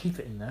I'm gonna keep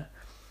it in there.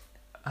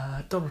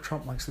 Donald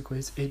Trump likes the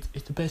quiz.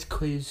 It's the best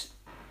quiz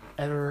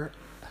ever.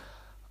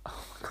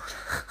 Oh my god.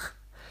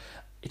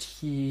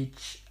 It's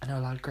huge. I know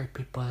a lot of great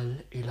people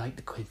who like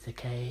the quiz,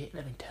 okay?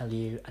 Let me tell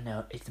you, I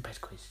know it's the best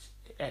quiz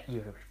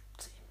you've ever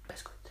seen.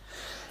 Best quiz.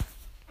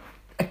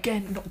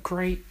 Again, not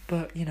great,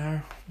 but,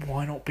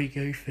 why not be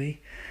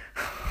goofy?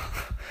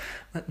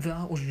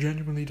 that was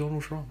genuinely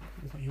Donald Trump.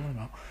 What are you on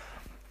about?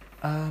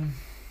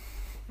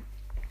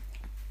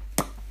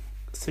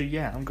 So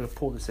yeah, I'm going to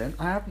pour this in.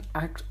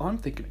 I'm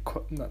thinking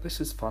that this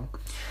is fun.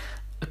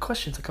 The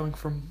questions are coming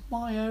from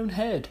my own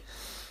head.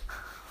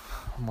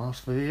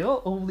 Must be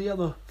all the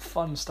other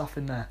fun stuff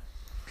in there.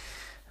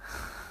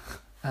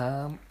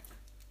 I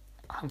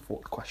haven't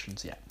thought of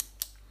questions yet.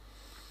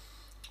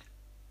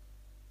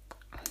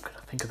 I'm going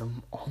to think of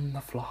them on the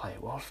fly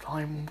whilst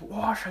I'm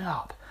washing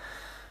up.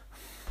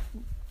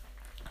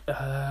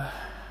 I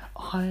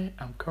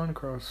am coming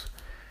across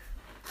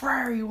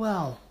very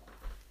well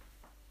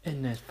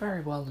in this,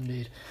 very well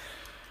indeed.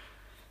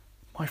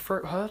 My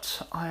throat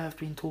hurts. I have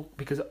been talking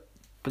because,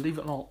 believe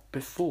it or not,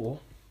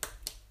 before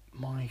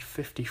my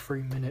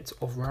 53 minutes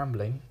of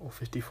rambling, or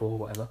 54,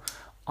 whatever,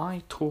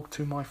 I talked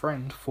to my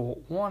friend for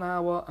 1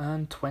 hour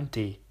and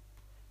 20.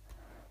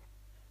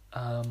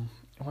 1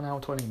 hour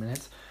 20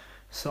 minutes.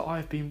 So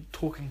I've been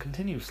talking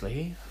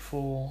continuously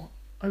for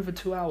over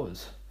 2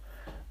 hours.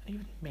 And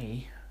even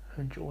me,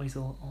 who enjoys a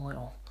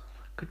little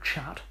good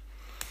chat,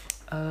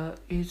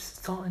 is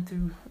starting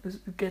to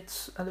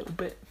get a little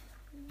bit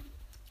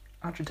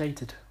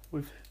agitated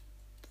with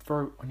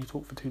throat when you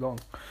talk for too long.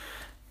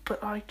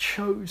 But I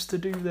chose to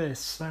do this,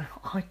 so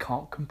I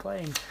can't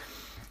complain.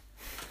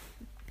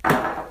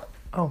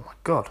 Oh my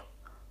god.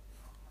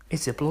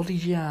 It's a bloody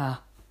jar.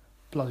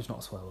 Bloody's not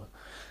a swear word.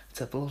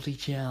 It's a bloody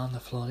jar on the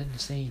floor. I didn't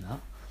see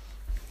that.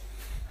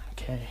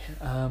 Okay.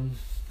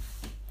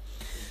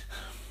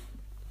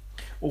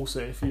 Also,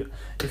 if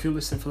you're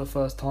listening for the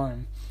first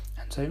time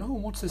and saying, "Oh,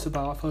 what's this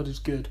about? I've heard it's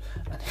good,"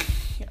 and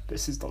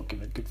this is not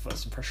giving a good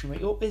first impression of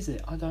me, or is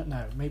it? I don't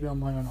know. Maybe I'm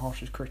my own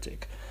harshest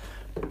critic.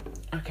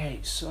 Okay,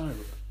 so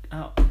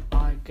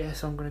I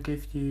guess I'm going to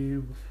give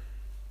you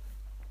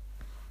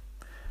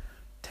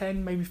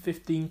 10, maybe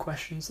 15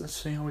 questions. Let's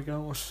see how we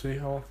go. Let's see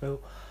how I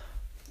feel.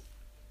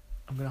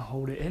 I'm going to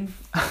hold it in.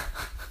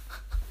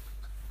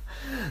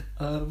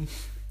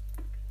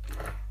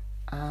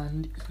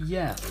 And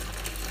yeah.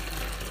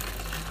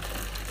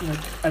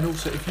 And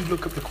also, if you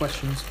look up the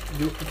questions,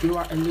 you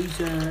are a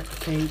loser,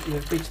 okay? You're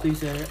a big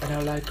loser. I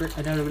know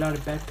a lot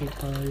of bad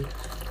people.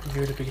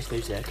 You're the biggest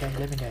loser, okay?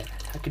 Let me know.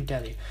 I can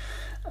tell you.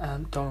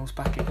 Donald's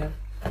back again.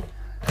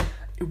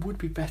 It would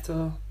be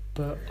better,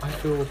 but I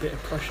feel a bit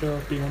of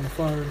pressure being on the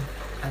phone,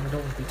 and I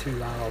don't want to be too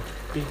loud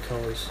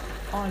because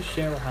I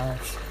share a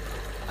house,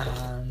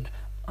 and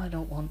I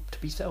don't want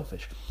to be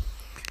selfish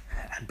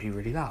and be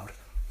really loud.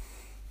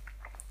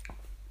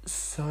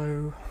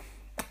 So,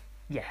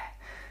 yeah.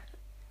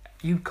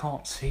 You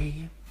can't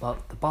see,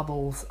 but the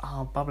bubbles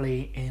are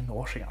bubbly in the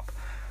washing up.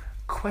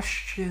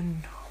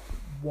 Question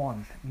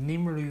 1.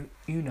 Numero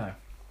uno.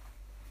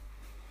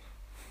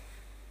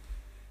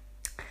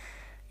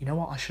 You know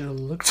what? I should have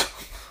looked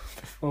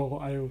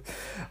before. I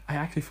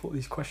actually thought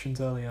these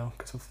questions earlier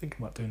because I was thinking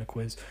about doing a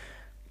quiz.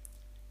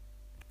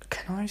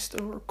 Can I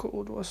still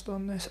record whilst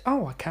on this?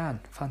 Oh, I can.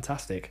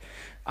 Fantastic.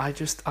 I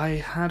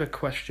had a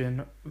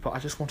question, but I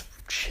just wanted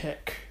to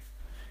check.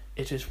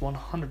 It is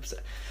 100%.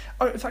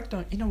 Oh, in fact,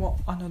 no, you know what?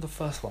 I know the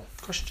first one.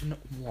 Question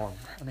 1.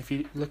 And if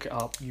you look it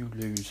up, you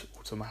lose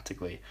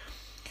automatically.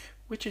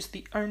 Which is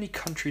the only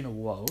country in the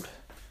world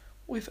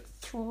with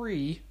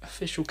 3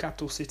 official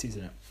capital cities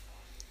in it?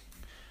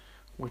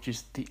 Which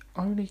is the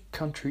only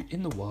country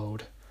in the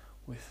world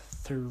with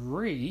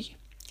 3,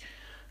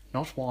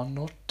 not 1,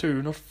 not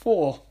 2, not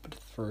 4, but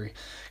 3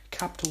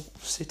 capital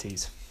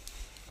cities.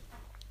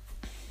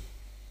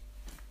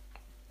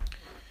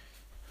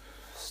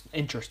 It's an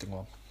interesting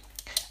one.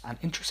 An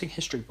interesting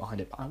history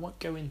behind it, but I won't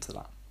go into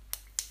that.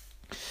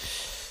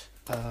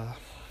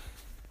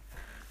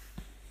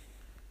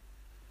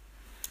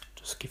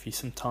 Just give you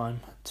some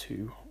time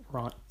to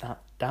write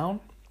that down.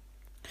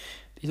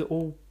 These are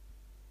all...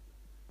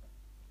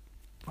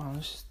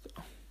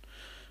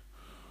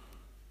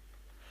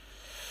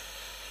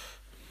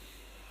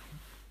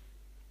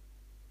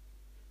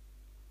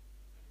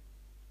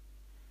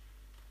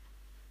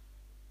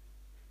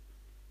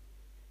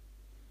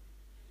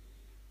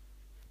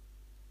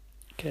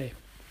 Okay.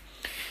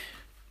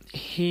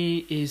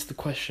 Here is the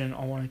question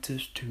I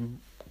wanted to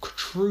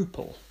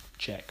quadruple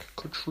check.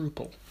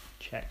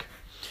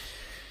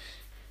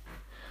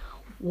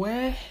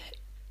 Where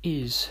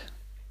is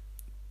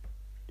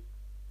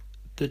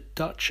the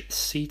Dutch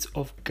seat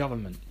of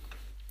government?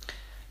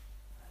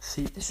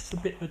 See, this is a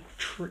bit of a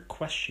trick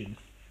question.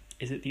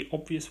 Is it the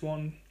obvious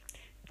one?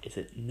 Is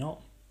it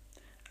not?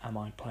 Am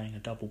I playing a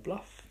double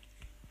bluff?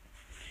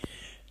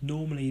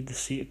 Normally, the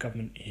seat of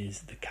government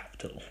is the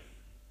capital.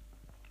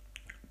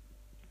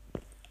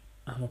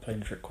 Am I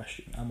playing a trick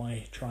question? Am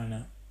I trying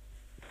to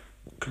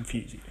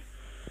confuse you?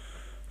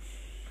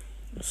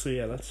 So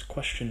yeah, that's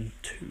question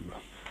 2.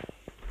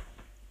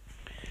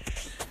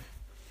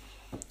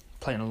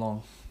 Playing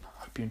along.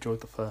 I hope you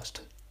enjoyed the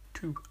first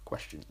 2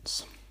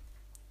 questions.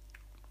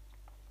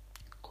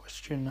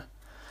 Question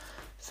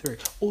 3.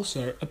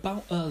 Also,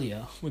 about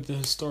earlier with the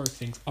historic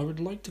things, I would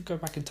like to go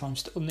back in time,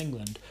 still in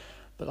England,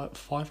 but like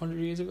 500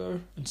 years ago,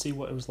 and see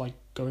what it was like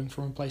going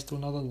from a place to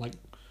another, like,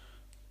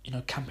 you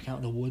know, camping out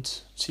in the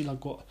woods. See,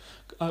 like, what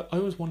I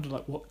always wonder,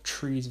 like, what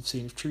trees have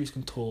seen. If trees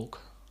can talk,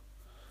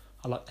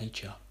 I like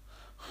nature.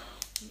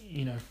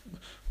 You know,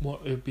 what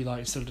it would be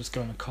like instead of just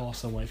going a car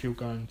somewhere. If you're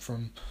going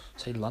from,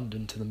 say,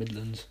 London to the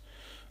Midlands,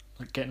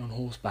 like getting on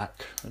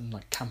horseback and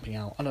like camping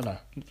out. I don't know.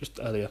 Just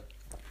earlier.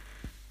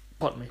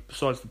 Pardon me.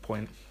 Besides the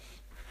point.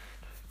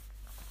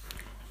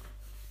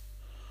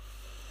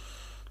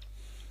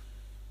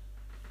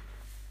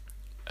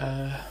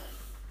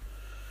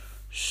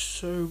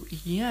 So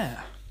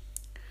yeah.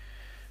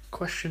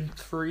 Question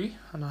 3,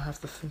 and I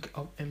have to think it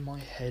up in my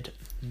head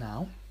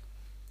now.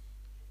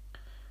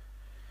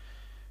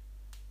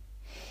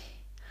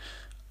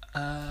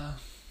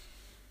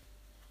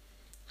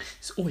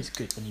 It's always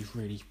good when you've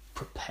really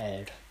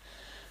prepared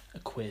a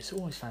quiz.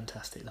 Always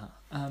fantastic, that.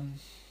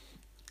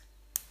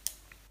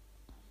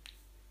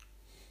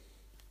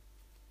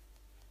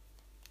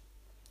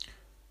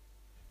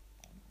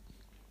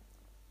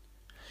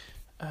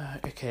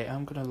 Okay,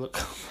 I'm gonna look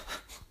up.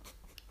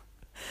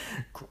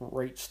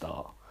 Great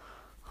start.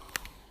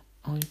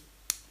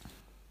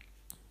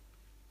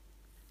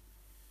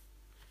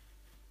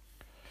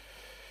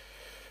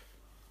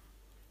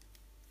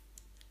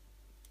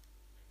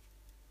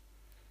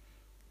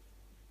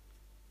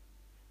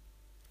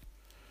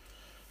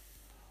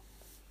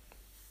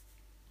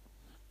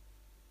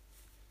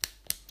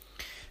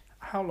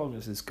 How long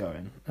is this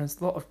going? There's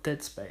a lot of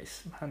dead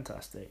space.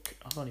 Fantastic.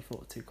 I've only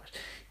thought of 2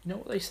 questions. You know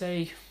what they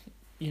say?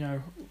 You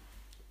know,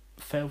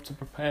 fail to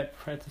prepare,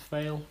 prepare to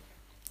fail.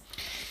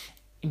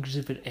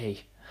 Exhibit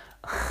A.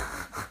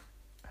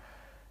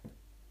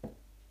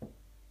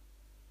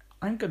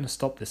 I'm going to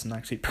stop this and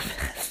actually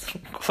prepare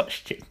some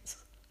questions.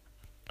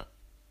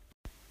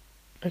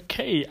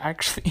 Okay,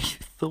 actually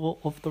thought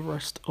of the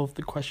rest of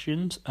the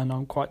questions, and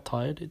I'm quite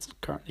tired. It's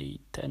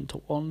currently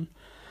 10-1.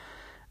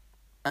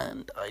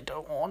 And I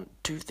don't want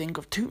to think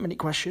of too many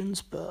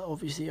questions, but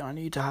obviously I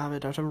need to have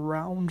it at a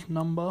round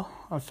number.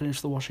 I've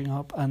finished the washing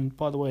up, and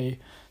by the way,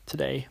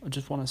 today I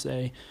just want to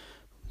say,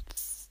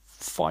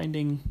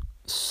 finding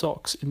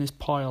socks in this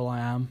pile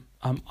I'm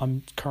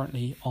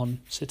currently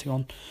sitting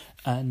on,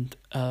 and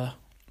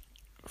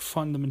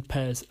find them in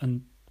pairs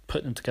and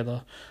put them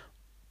together.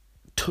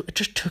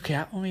 Just took it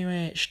out on me,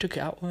 mate. Just took it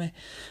out on me.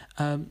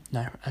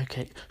 No,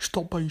 okay.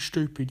 Stop being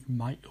stupid, you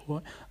mate.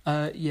 All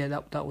right. Yeah,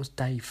 that was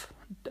Dave.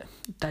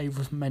 Dave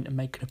was meant to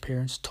make an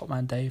appearance, Top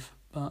Man Dave,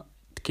 but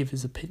to give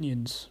his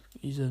opinions.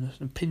 He's an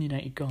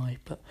opinionated guy,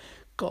 but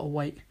gotta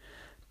wait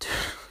to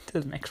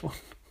the next one.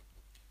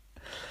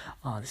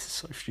 This is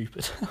so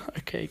stupid.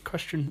 Okay,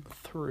 question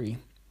 3.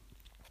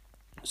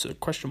 So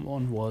question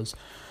 1 was,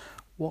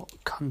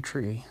 what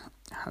country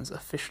has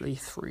officially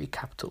 3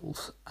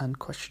 capitals? And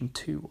question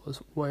 2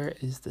 was, where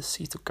is the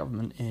seat of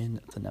government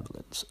in the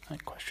Netherlands?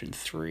 And question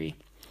 3,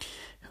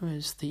 who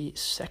is the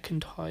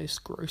second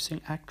highest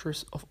grossing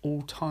actress of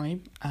all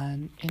time?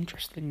 And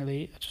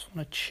interestingly, I just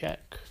want to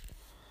check.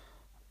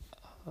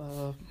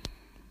 Highest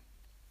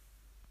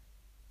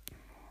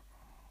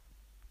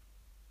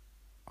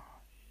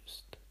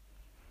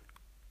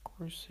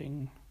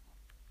grossing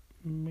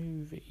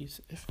movies.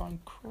 If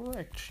I'm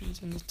correct,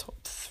 she's in the top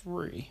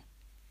 3.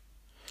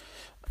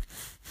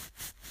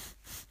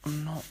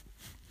 I'm not.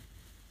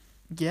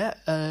 Yeah.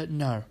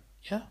 No.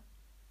 Yeah.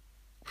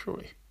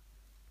 Surely.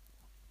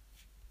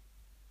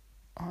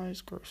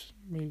 Highest gross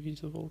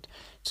movies of all time.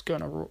 It's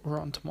going to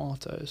Rotten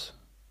Tomatoes.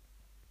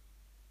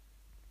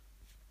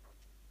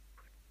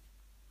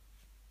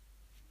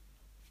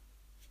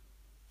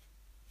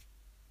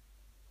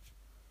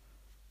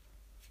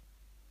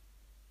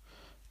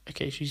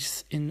 Okay,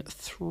 she's in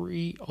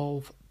 3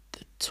 of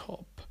the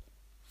top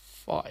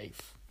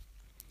 5.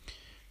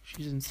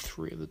 She's in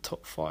 3 of the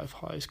top 5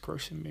 highest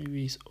grossing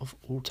movies of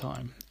all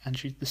time. And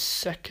she's the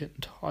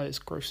second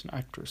highest grossing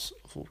actress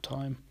of all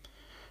time,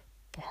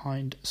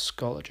 behind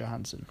Scarlett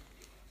Johansson.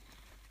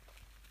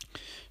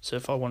 So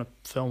if I want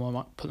to film, I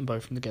might put them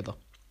both together,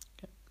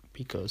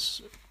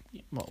 because,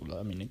 well,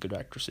 I mean, they're good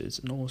actresses,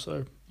 and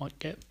also might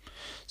get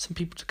some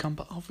people to come.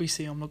 But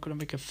obviously, I'm not going to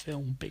make a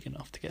film big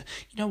enough to get.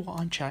 You know what?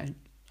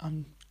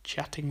 I'm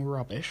chatting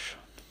rubbish.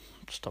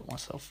 Stop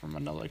myself from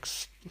another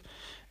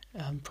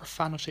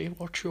profanity.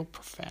 What's your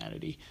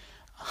profanity?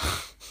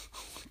 Oh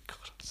my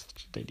God, I'm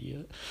such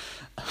idiot.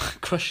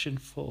 Question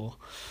 4.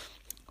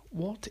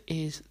 What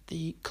is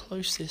the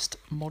closest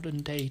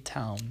modern-day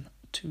town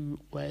to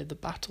where the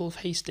Battle of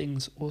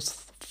Hastings was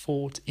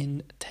fought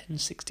in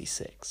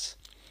 1066?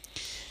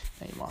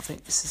 Now, you might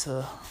think this is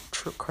a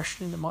trick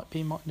question. It might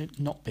be, might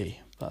not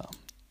be, but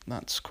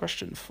that's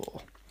question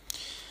 4.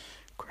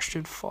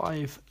 Question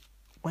 5.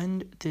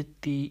 When did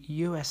the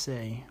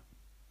USA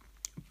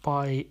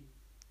buy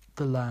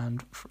the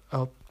land,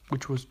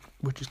 which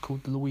is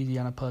called the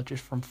Louisiana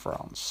Purchase, from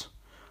France?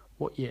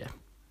 What year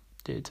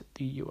did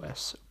the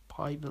US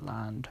buy the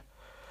land,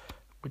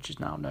 which is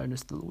now known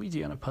as the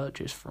Louisiana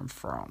Purchase, from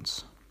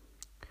France?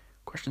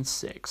 Question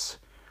 6.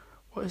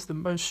 What is the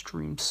most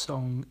streamed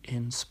song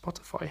in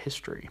Spotify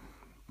history?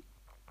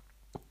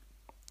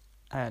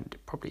 And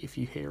probably if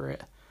you hear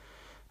it,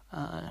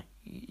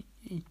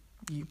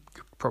 you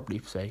probably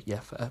say, yeah,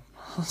 fair.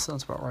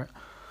 Sounds about right.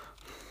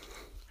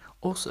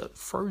 Also,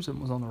 Frozen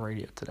was on the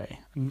radio today,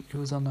 and it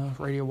was on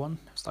Radio 1.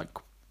 It was like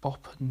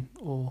Bop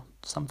or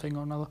something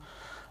or another.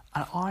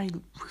 And I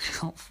really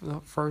like the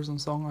Frozen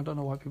song. I don't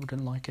know why people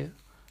didn't like it.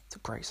 It's a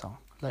great song.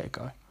 Let it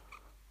go.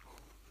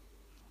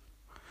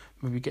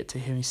 Maybe get to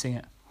hear me sing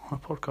it on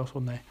a podcast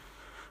one day.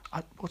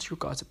 What's your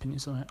guys'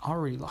 opinions on it? I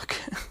really like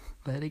it.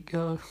 Let it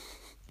go.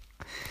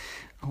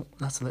 Oh,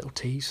 that's a little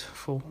tease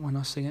for when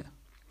I sing it.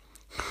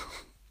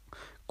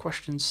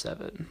 Question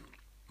 7.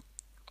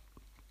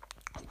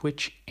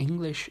 Which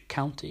English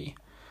county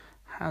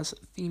has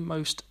the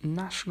most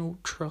National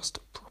Trust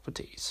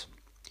properties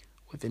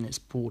within its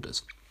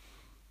borders?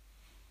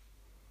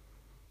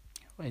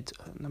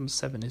 Number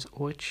 7 is,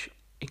 which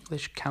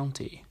English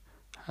county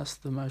has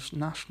the most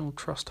National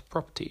Trust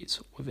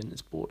properties within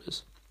its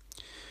borders?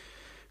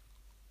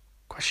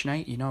 Question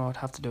 8, I'd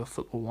have to do a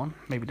football one.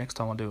 Maybe next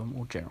time I'll do a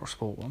more general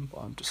sport one, but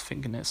I'm just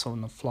thinking it's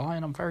on the fly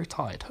and I'm very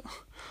tired.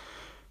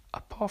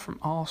 Apart from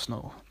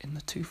Arsenal in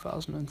the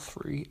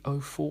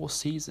 2003-04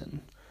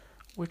 season,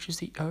 which is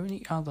the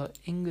only other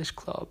English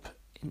club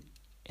in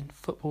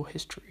football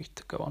history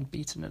to go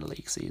unbeaten in a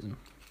league season?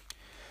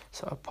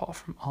 So apart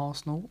from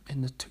Arsenal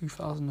in the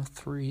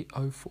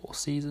 2003-04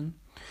 season,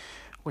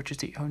 which is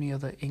the only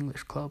other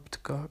English club to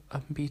go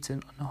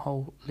unbeaten in a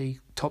whole league,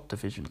 top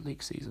division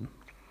league season.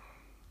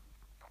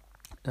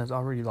 I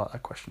really like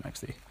that question,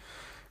 actually.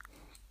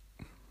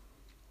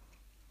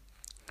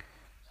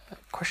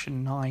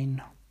 Question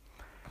 9.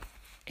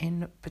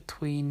 In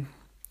between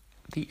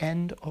the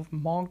end of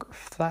Margaret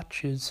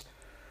Thatcher's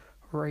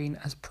reign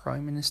as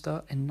Prime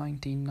Minister in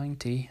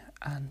 1990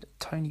 and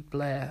Tony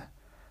Blair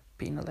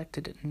being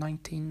elected in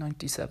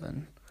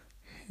 1997,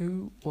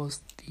 who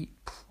was the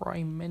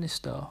Prime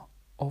Minister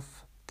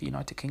of the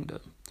United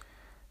Kingdom?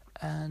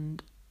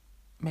 And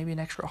maybe an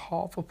extra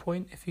half a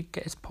point if you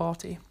get his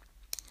party.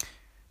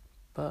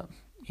 But,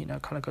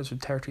 kind of goes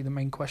with territory. The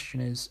main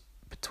question is,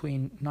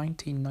 between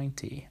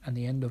 1990 and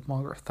the end of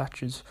Margaret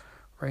Thatcher's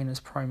reign as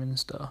Prime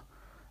Minister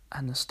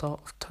and the start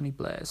of Tony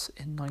Blair's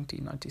in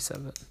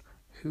 1997,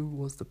 who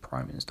was the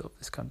Prime Minister of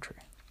this country?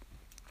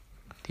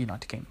 The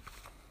United Kingdom.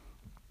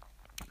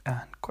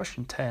 And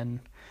question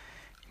 10,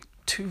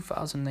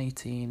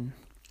 2018,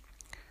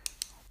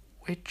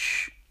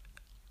 which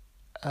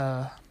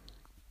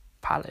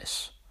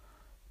palace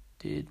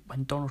did,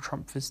 when Donald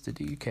Trump visited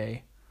the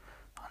UK,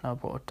 I know I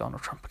brought up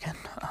Donald Trump again,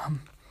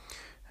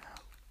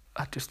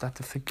 I just had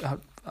to think,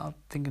 I'm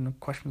thinking of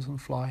questions on the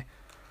fly.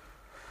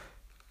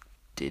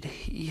 Did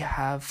he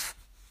have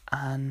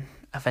an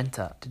event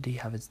at? Did he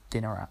have his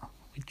dinner at?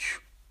 Which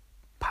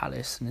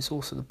palace? And it's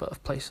also the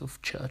birthplace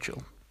of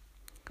Churchill.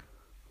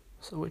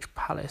 So which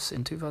palace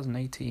in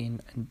 2018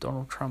 in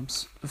Donald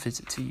Trump's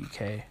visit to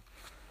UK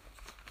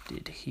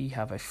did he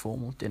have a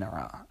formal dinner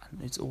at?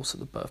 And it's also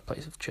the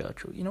birthplace of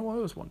Churchill. I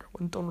always wonder,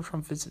 when Donald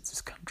Trump visits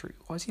this country,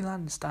 why is he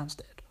landing in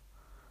Stansted?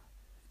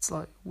 It's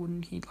like,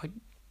 wouldn't he,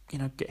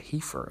 get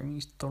Heathrow and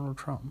he's Donald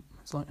Trump?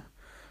 It's like,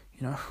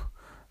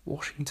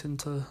 Washington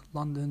to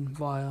London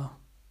via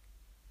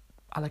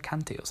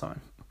Alicante or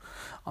something.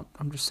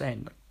 I'm just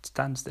saying,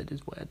 Stansted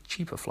is where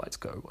cheaper flights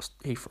go, whilst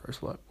Heathrow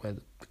is where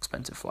the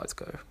expensive flights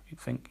go. You'd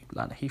think you'd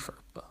land at Heathrow,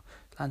 but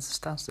it lands at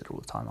Stansted all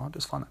the time. I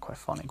just find that quite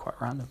funny, quite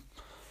random.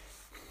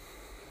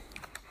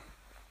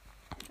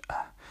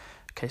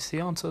 Okay, so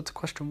the answer to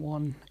question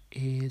 1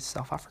 is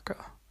South Africa.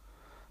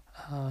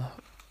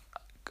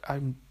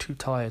 I'm too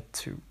tired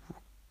to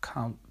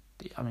count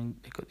they've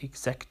got the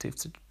executive,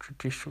 the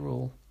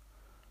judicial,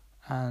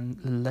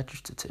 and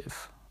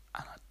legislative,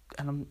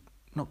 and I'm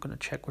not going to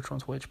check which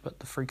one's which, but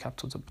the three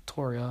capitals are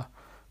Pretoria,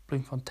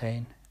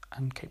 Bloemfontein,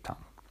 and Cape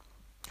Town.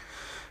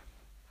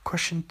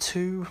 Question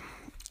 2,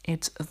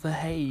 it's The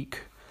Hague.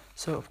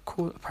 So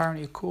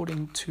apparently,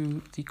 according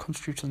to the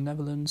Constitution of the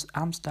Netherlands,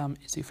 Amsterdam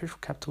is the official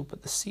capital,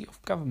 but the seat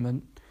of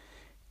government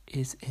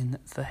is in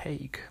The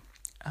Hague,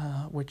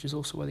 which is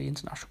also where the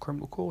International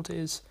Criminal Court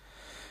is.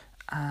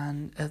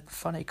 And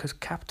funny, because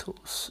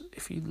capitals,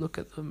 if you look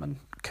at them, and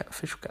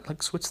official,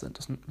 like Switzerland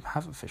doesn't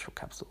have official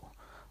capital.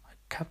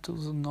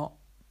 Capitals are not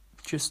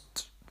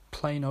just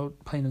plain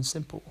and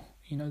simple.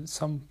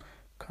 Some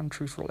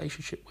countries'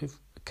 relationship with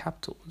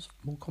capital was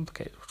more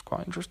complicated, which was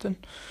quite interesting.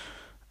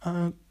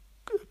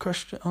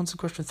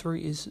 Question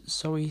 3 is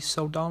Zoe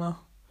Saldana.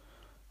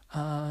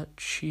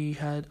 She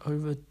had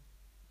over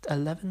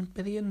 $11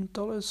 billion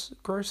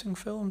grossing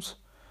films,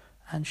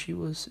 and she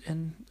was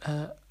in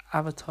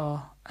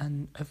Avatar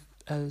and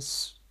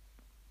as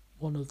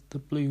one of the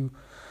blue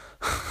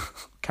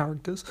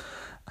characters,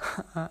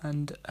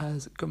 and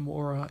as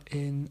Gamora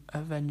in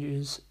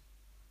Avengers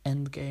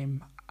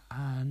Endgame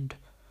and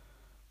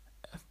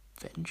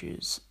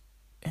Avengers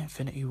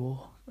Infinity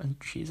War, and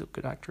she's a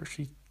good actress.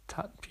 She's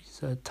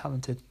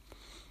talented.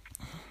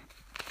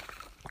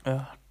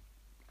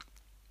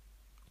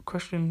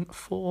 Question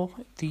 4: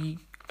 the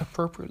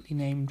appropriately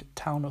named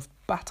town of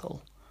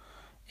Battle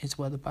is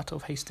where the Battle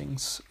of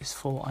Hastings is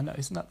for. I know,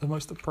 isn't that the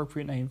most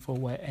appropriate name for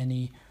where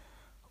any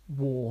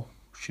war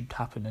should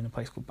happen, in a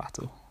place called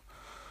Battle?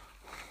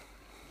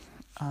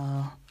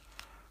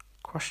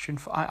 Question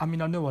 5. I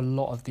mean, I know a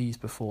lot of these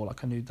before.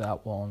 Like, I knew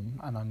that one,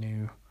 and I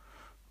knew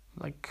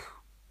like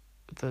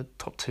the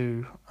top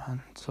 2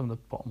 and some of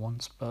the bottom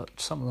ones, but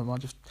some of them are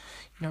just,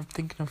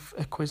 thinking of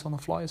a quiz on the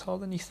fly is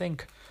harder than you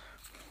think.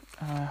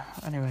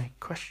 Anyway,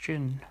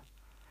 question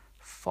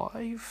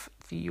 5.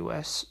 The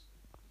US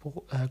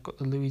got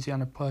the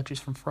Louisiana Purchase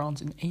from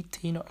France in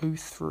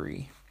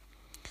 1803.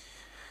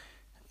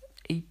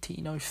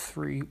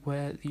 1803,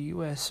 where the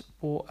US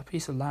bought a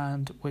piece of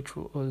land which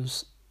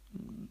was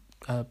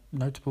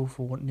notable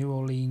for New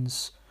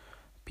Orleans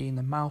being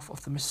the mouth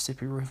of the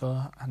Mississippi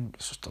River, and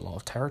it's just a lot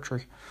of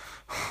territory.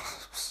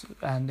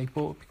 And they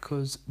bought it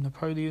because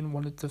Napoleon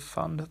wanted to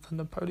fund the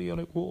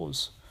Napoleonic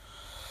Wars.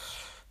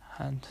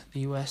 And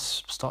the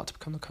US started to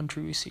become the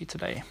country we see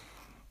today.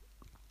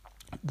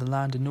 The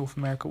land in North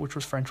America, which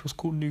was French, was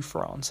called New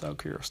France, out of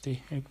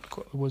curiosity.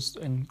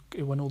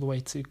 It went all the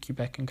way to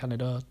Quebec in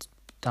Canada,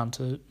 down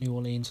to New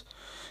Orleans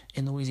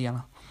in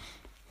Louisiana,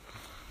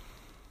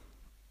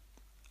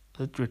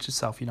 which is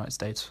South United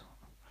States.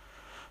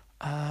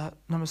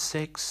 Number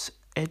 6,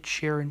 Ed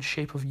Sheeran's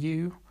Shape of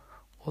You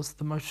was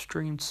the most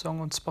streamed song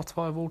on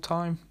Spotify of all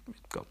time.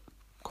 It got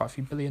quite a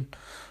few billion,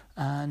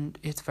 and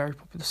it's a very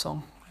popular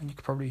song, and you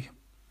could probably,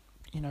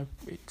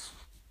 it's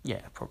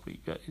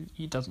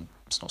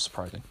not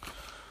surprising.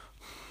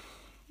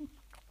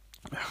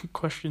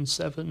 Question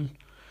 7,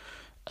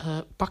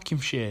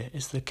 Buckinghamshire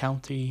is the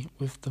county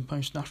with the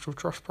most National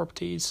Trust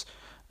properties,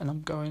 and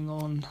I'm going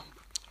on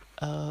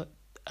a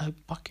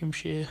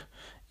Buckinghamshire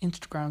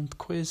Instagram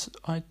quiz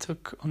I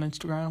took on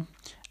Instagram,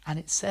 and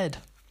it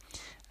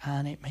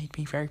made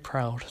me very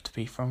proud to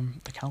be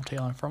from the county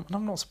I'm from, and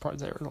I'm not surprised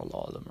there are a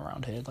lot of them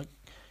around here. Like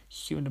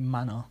Hewden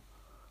Manor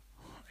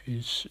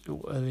is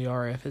the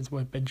RAF, is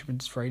where Benjamin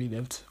Disraeli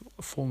lived,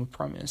 a former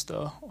Prime Minister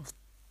of the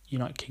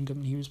United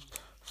Kingdom. He was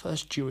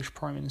first Jewish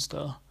Prime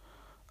Minister,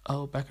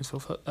 Earl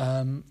Beaconsfield,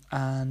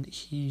 and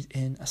he's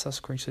in Assassin's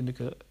Creed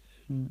Syndicate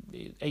in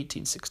the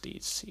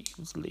 1860s. He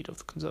was the leader of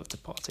the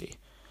Conservative Party.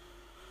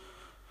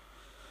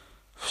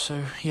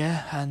 So,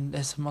 yeah, and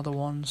there's some other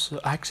ones.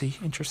 Actually,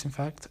 interesting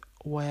fact,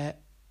 where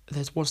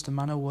there's Wadston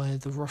Manor where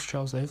the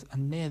Rothschilds lived,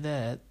 and near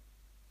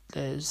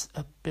there's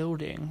a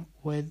building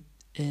where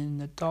in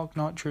the Dark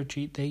Knight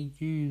trilogy they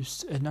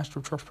used a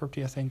National Trust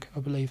property, I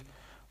believe,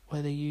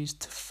 where they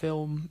used to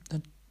film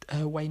the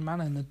Wayne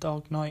Manor in the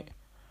Dark Knight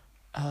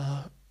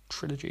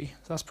trilogy.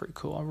 So that's pretty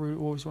cool. I really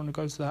always want to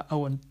go to that.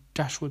 Oh, and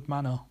Dashwood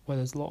Manor, where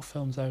there's a lot of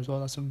films there as well.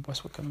 That's in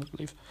West Wickham, I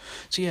believe.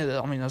 So yeah,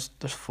 I mean,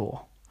 there's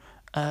 4.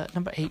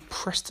 Number 8,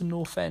 Preston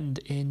North End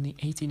in the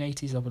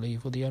 1880s, I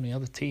believe, were the only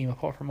other team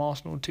apart from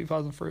Arsenal in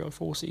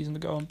 2003-04 season to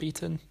go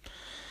unbeaten.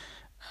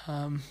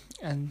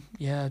 And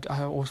yeah,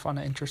 I always find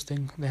that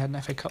interesting. They had an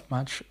FA Cup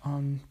match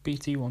on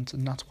BT once,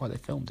 and that's why they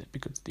filmed it,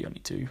 because the only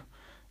two,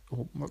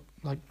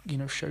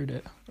 showed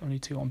it. Only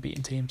 2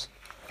 unbeaten teams.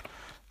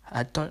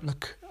 Don't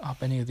look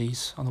up any of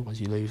these,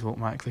 otherwise you lose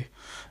automatically,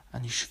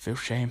 and you should feel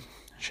shame.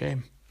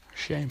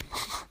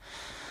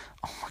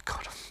 Oh my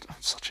god, I'm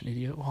such an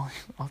idiot. Why?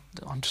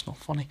 I'm just not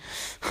funny.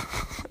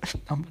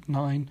 Number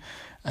 9,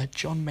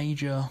 John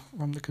Major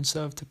from the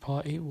Conservative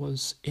Party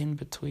was in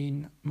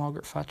between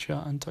Margaret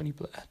Thatcher and Tony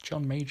Blair.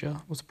 John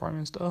Major was the Prime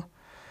Minister.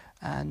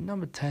 And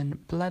number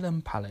 10,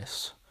 Blenheim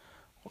Palace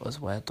was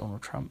where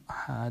Donald Trump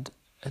had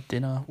a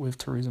dinner with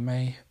Theresa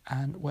May,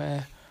 and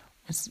where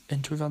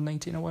in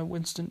 2018 where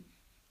Winston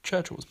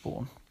Churchill was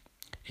born,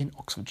 in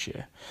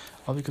Oxfordshire.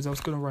 Because I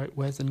was going to write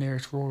where's the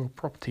nearest royal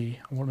property.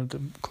 I wanted to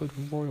include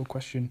a royal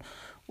question.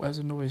 Where's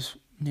the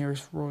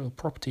nearest royal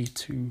property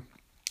to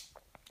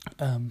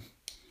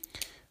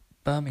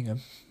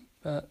Birmingham?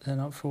 But then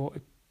I thought,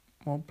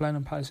 well,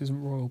 Blenheim Palace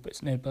isn't royal, but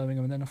it's near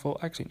Birmingham. And then I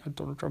thought, actually, no,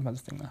 Donald Trump has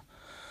a thing there.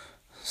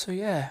 So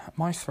yeah,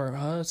 my throat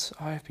hurts.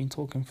 I have been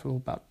talking for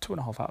about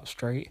 2.5 hours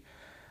straight.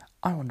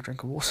 I want to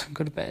drink a water and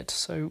go to bed.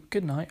 So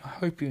good night. I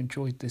hope you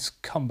enjoyed this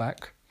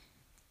comeback.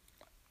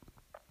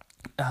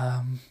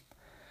 And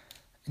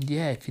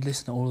yeah, if you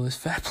listen to all of this,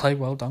 fair play,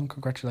 well done,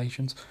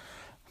 congratulations.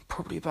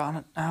 Probably about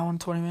an hour and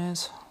 20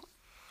 minutes.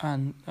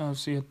 And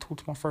obviously I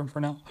talked to my phone for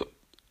an hour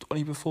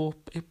 20 before,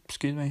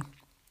 excuse me.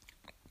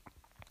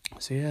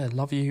 So yeah,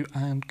 love you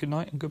and good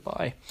night and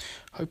goodbye.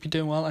 Hope you're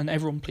doing well, and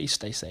everyone please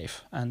stay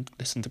safe and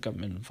listen to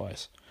government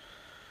advice.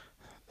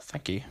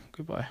 Thank you.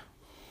 Goodbye.